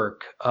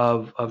work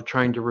of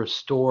trying to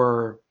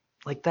restore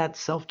like that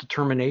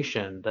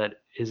self-determination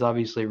that is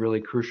obviously really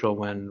crucial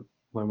when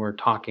we're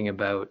talking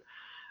about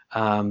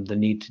the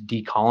need to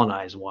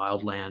decolonize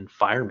wildland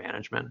fire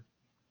management.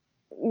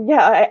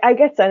 Yeah, I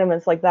get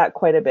sentiments like that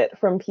quite a bit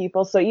from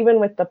people. So even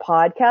with the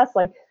podcast,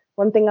 like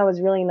one thing I was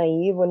really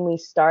naive when we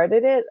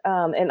started it,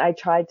 and I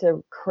tried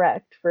to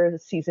correct for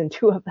season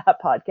 2 of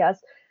that podcast,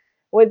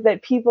 was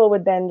that people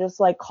would then just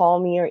like call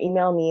me or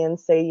email me and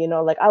say,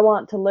 like, I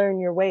want to learn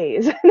your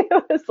ways. And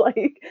it was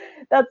like,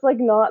 that's like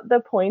not the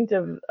point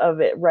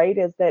of it, right?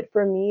 Is that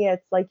for me,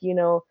 it's like,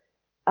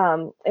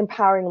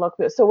 empowering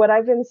local. So what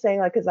I've been saying,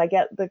 like, because I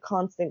get the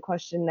constant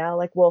question now,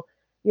 like, well,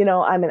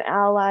 I'm an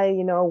ally,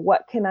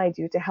 what can I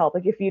do to help?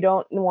 Like, if you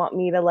don't want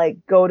me to like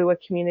go to a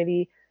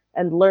community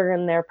and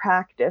learn their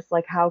practice,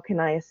 like, how can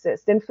I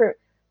assist? And for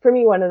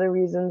me, one of the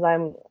reasons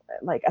I'm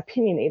like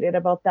opinionated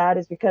about that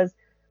is because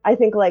I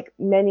think like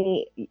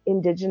many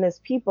Indigenous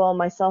people,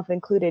 myself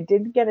included,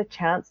 did get a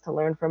chance to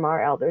learn from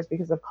our elders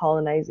because of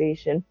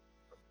colonization.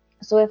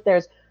 So if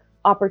there's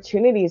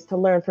opportunities to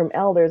learn from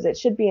elders, it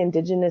should be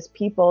Indigenous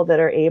people that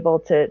are able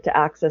to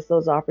access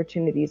those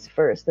opportunities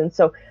first. And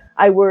so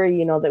I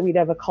worry, that we'd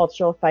have a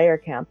cultural fire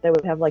camp that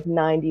would have like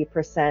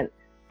 90%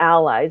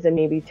 allies and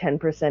maybe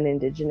 10%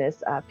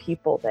 Indigenous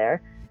people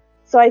there.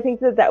 So I think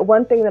that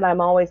one thing that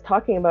I'm always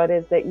talking about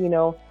is that,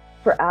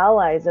 for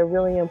allies, a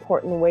really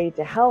important way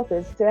to help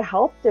is to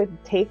help to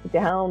take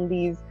down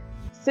these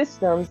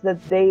systems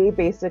that they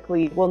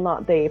basically, well,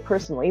 not they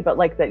personally, but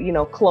like that,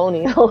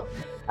 colonial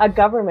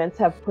governments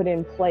have put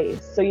in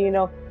place. So,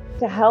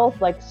 to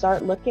help like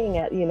start looking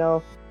at,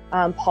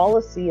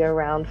 policy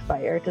around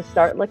fire, to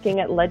start looking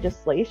at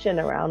legislation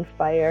around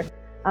fire,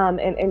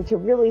 and to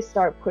really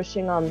start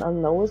pushing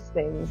on those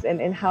things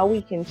and how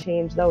we can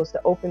change those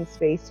to open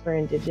space for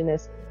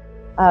Indigenous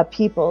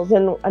peoples.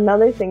 And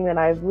another thing that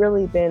I've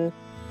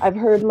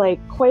heard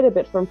like quite a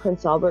bit from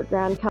Prince Albert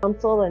Grand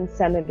Council and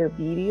Senator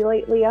Beatty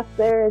lately up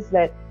there is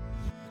that,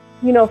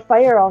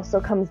 fire also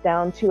comes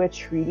down to a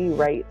treaty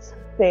rights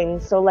thing.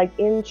 So like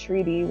in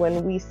treaty,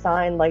 when we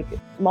signed like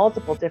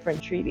multiple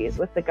different treaties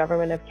with the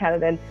government of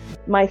Canada, and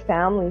my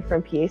family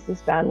from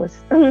Piesisban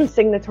was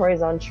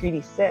signatories on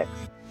Treaty 6.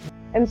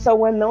 And so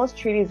when those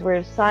treaties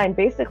were signed,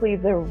 basically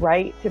the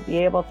right to be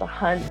able to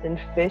hunt and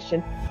fish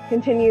and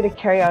continue to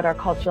carry out our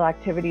cultural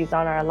activities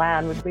on our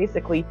land was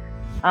basically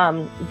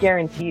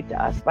guaranteed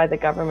to us by the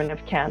government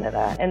of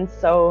Canada, and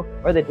so,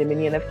 or the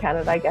Dominion of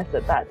Canada, I guess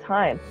at that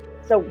time.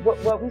 So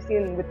what we've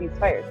seen with these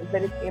fires is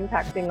that it's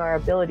impacting our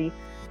ability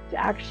to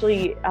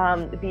actually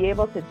be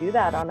able to do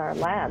that on our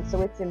land.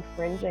 So it's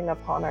infringing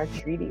upon our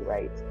treaty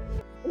rights.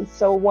 And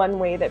so one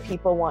way that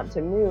people want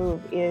to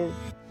move is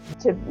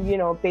to,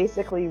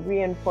 basically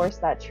reinforce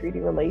that treaty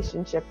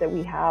relationship that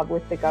we have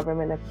with the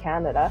government of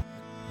Canada,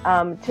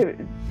 to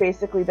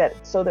basically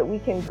so that we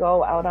can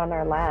go out on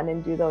our land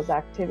and do those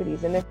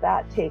activities. And if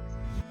that takes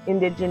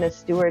Indigenous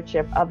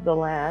stewardship of the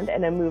land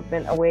and a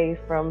movement away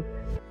from,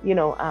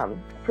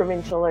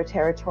 provincial or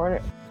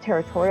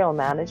territorial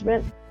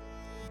management,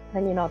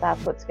 then,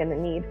 that's what's going to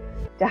need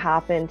to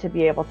happen to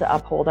be able to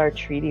uphold our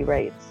treaty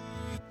rights.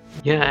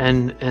 Yeah,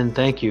 and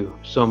thank you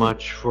so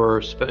much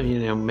for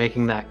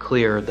making that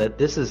clear that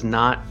this is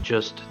not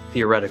just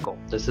theoretical.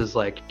 This is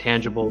like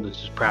tangible.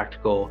 This is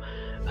practical,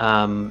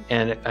 and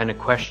a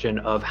question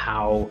of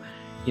how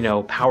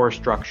power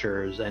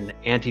structures and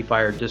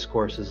anti-fire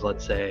discourses,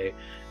 let's say,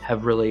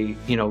 have really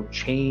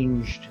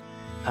changed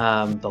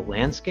the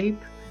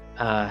landscape,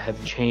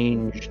 have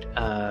changed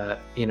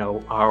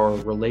our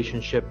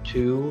relationship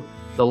to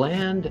the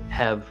land,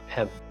 have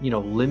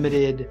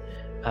limited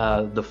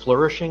the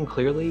flourishing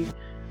clearly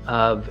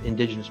of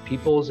Indigenous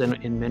peoples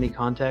in many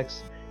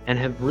contexts, and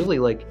have really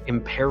like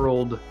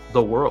imperiled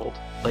the world.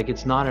 Like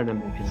it's not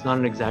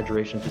an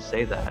exaggeration to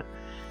say that.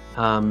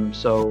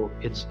 So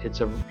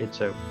it's a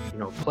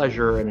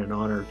pleasure and an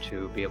honor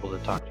to be able to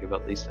talk to you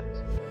about these things.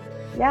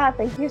 Yeah,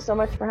 thank you so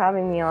much for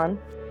having me on.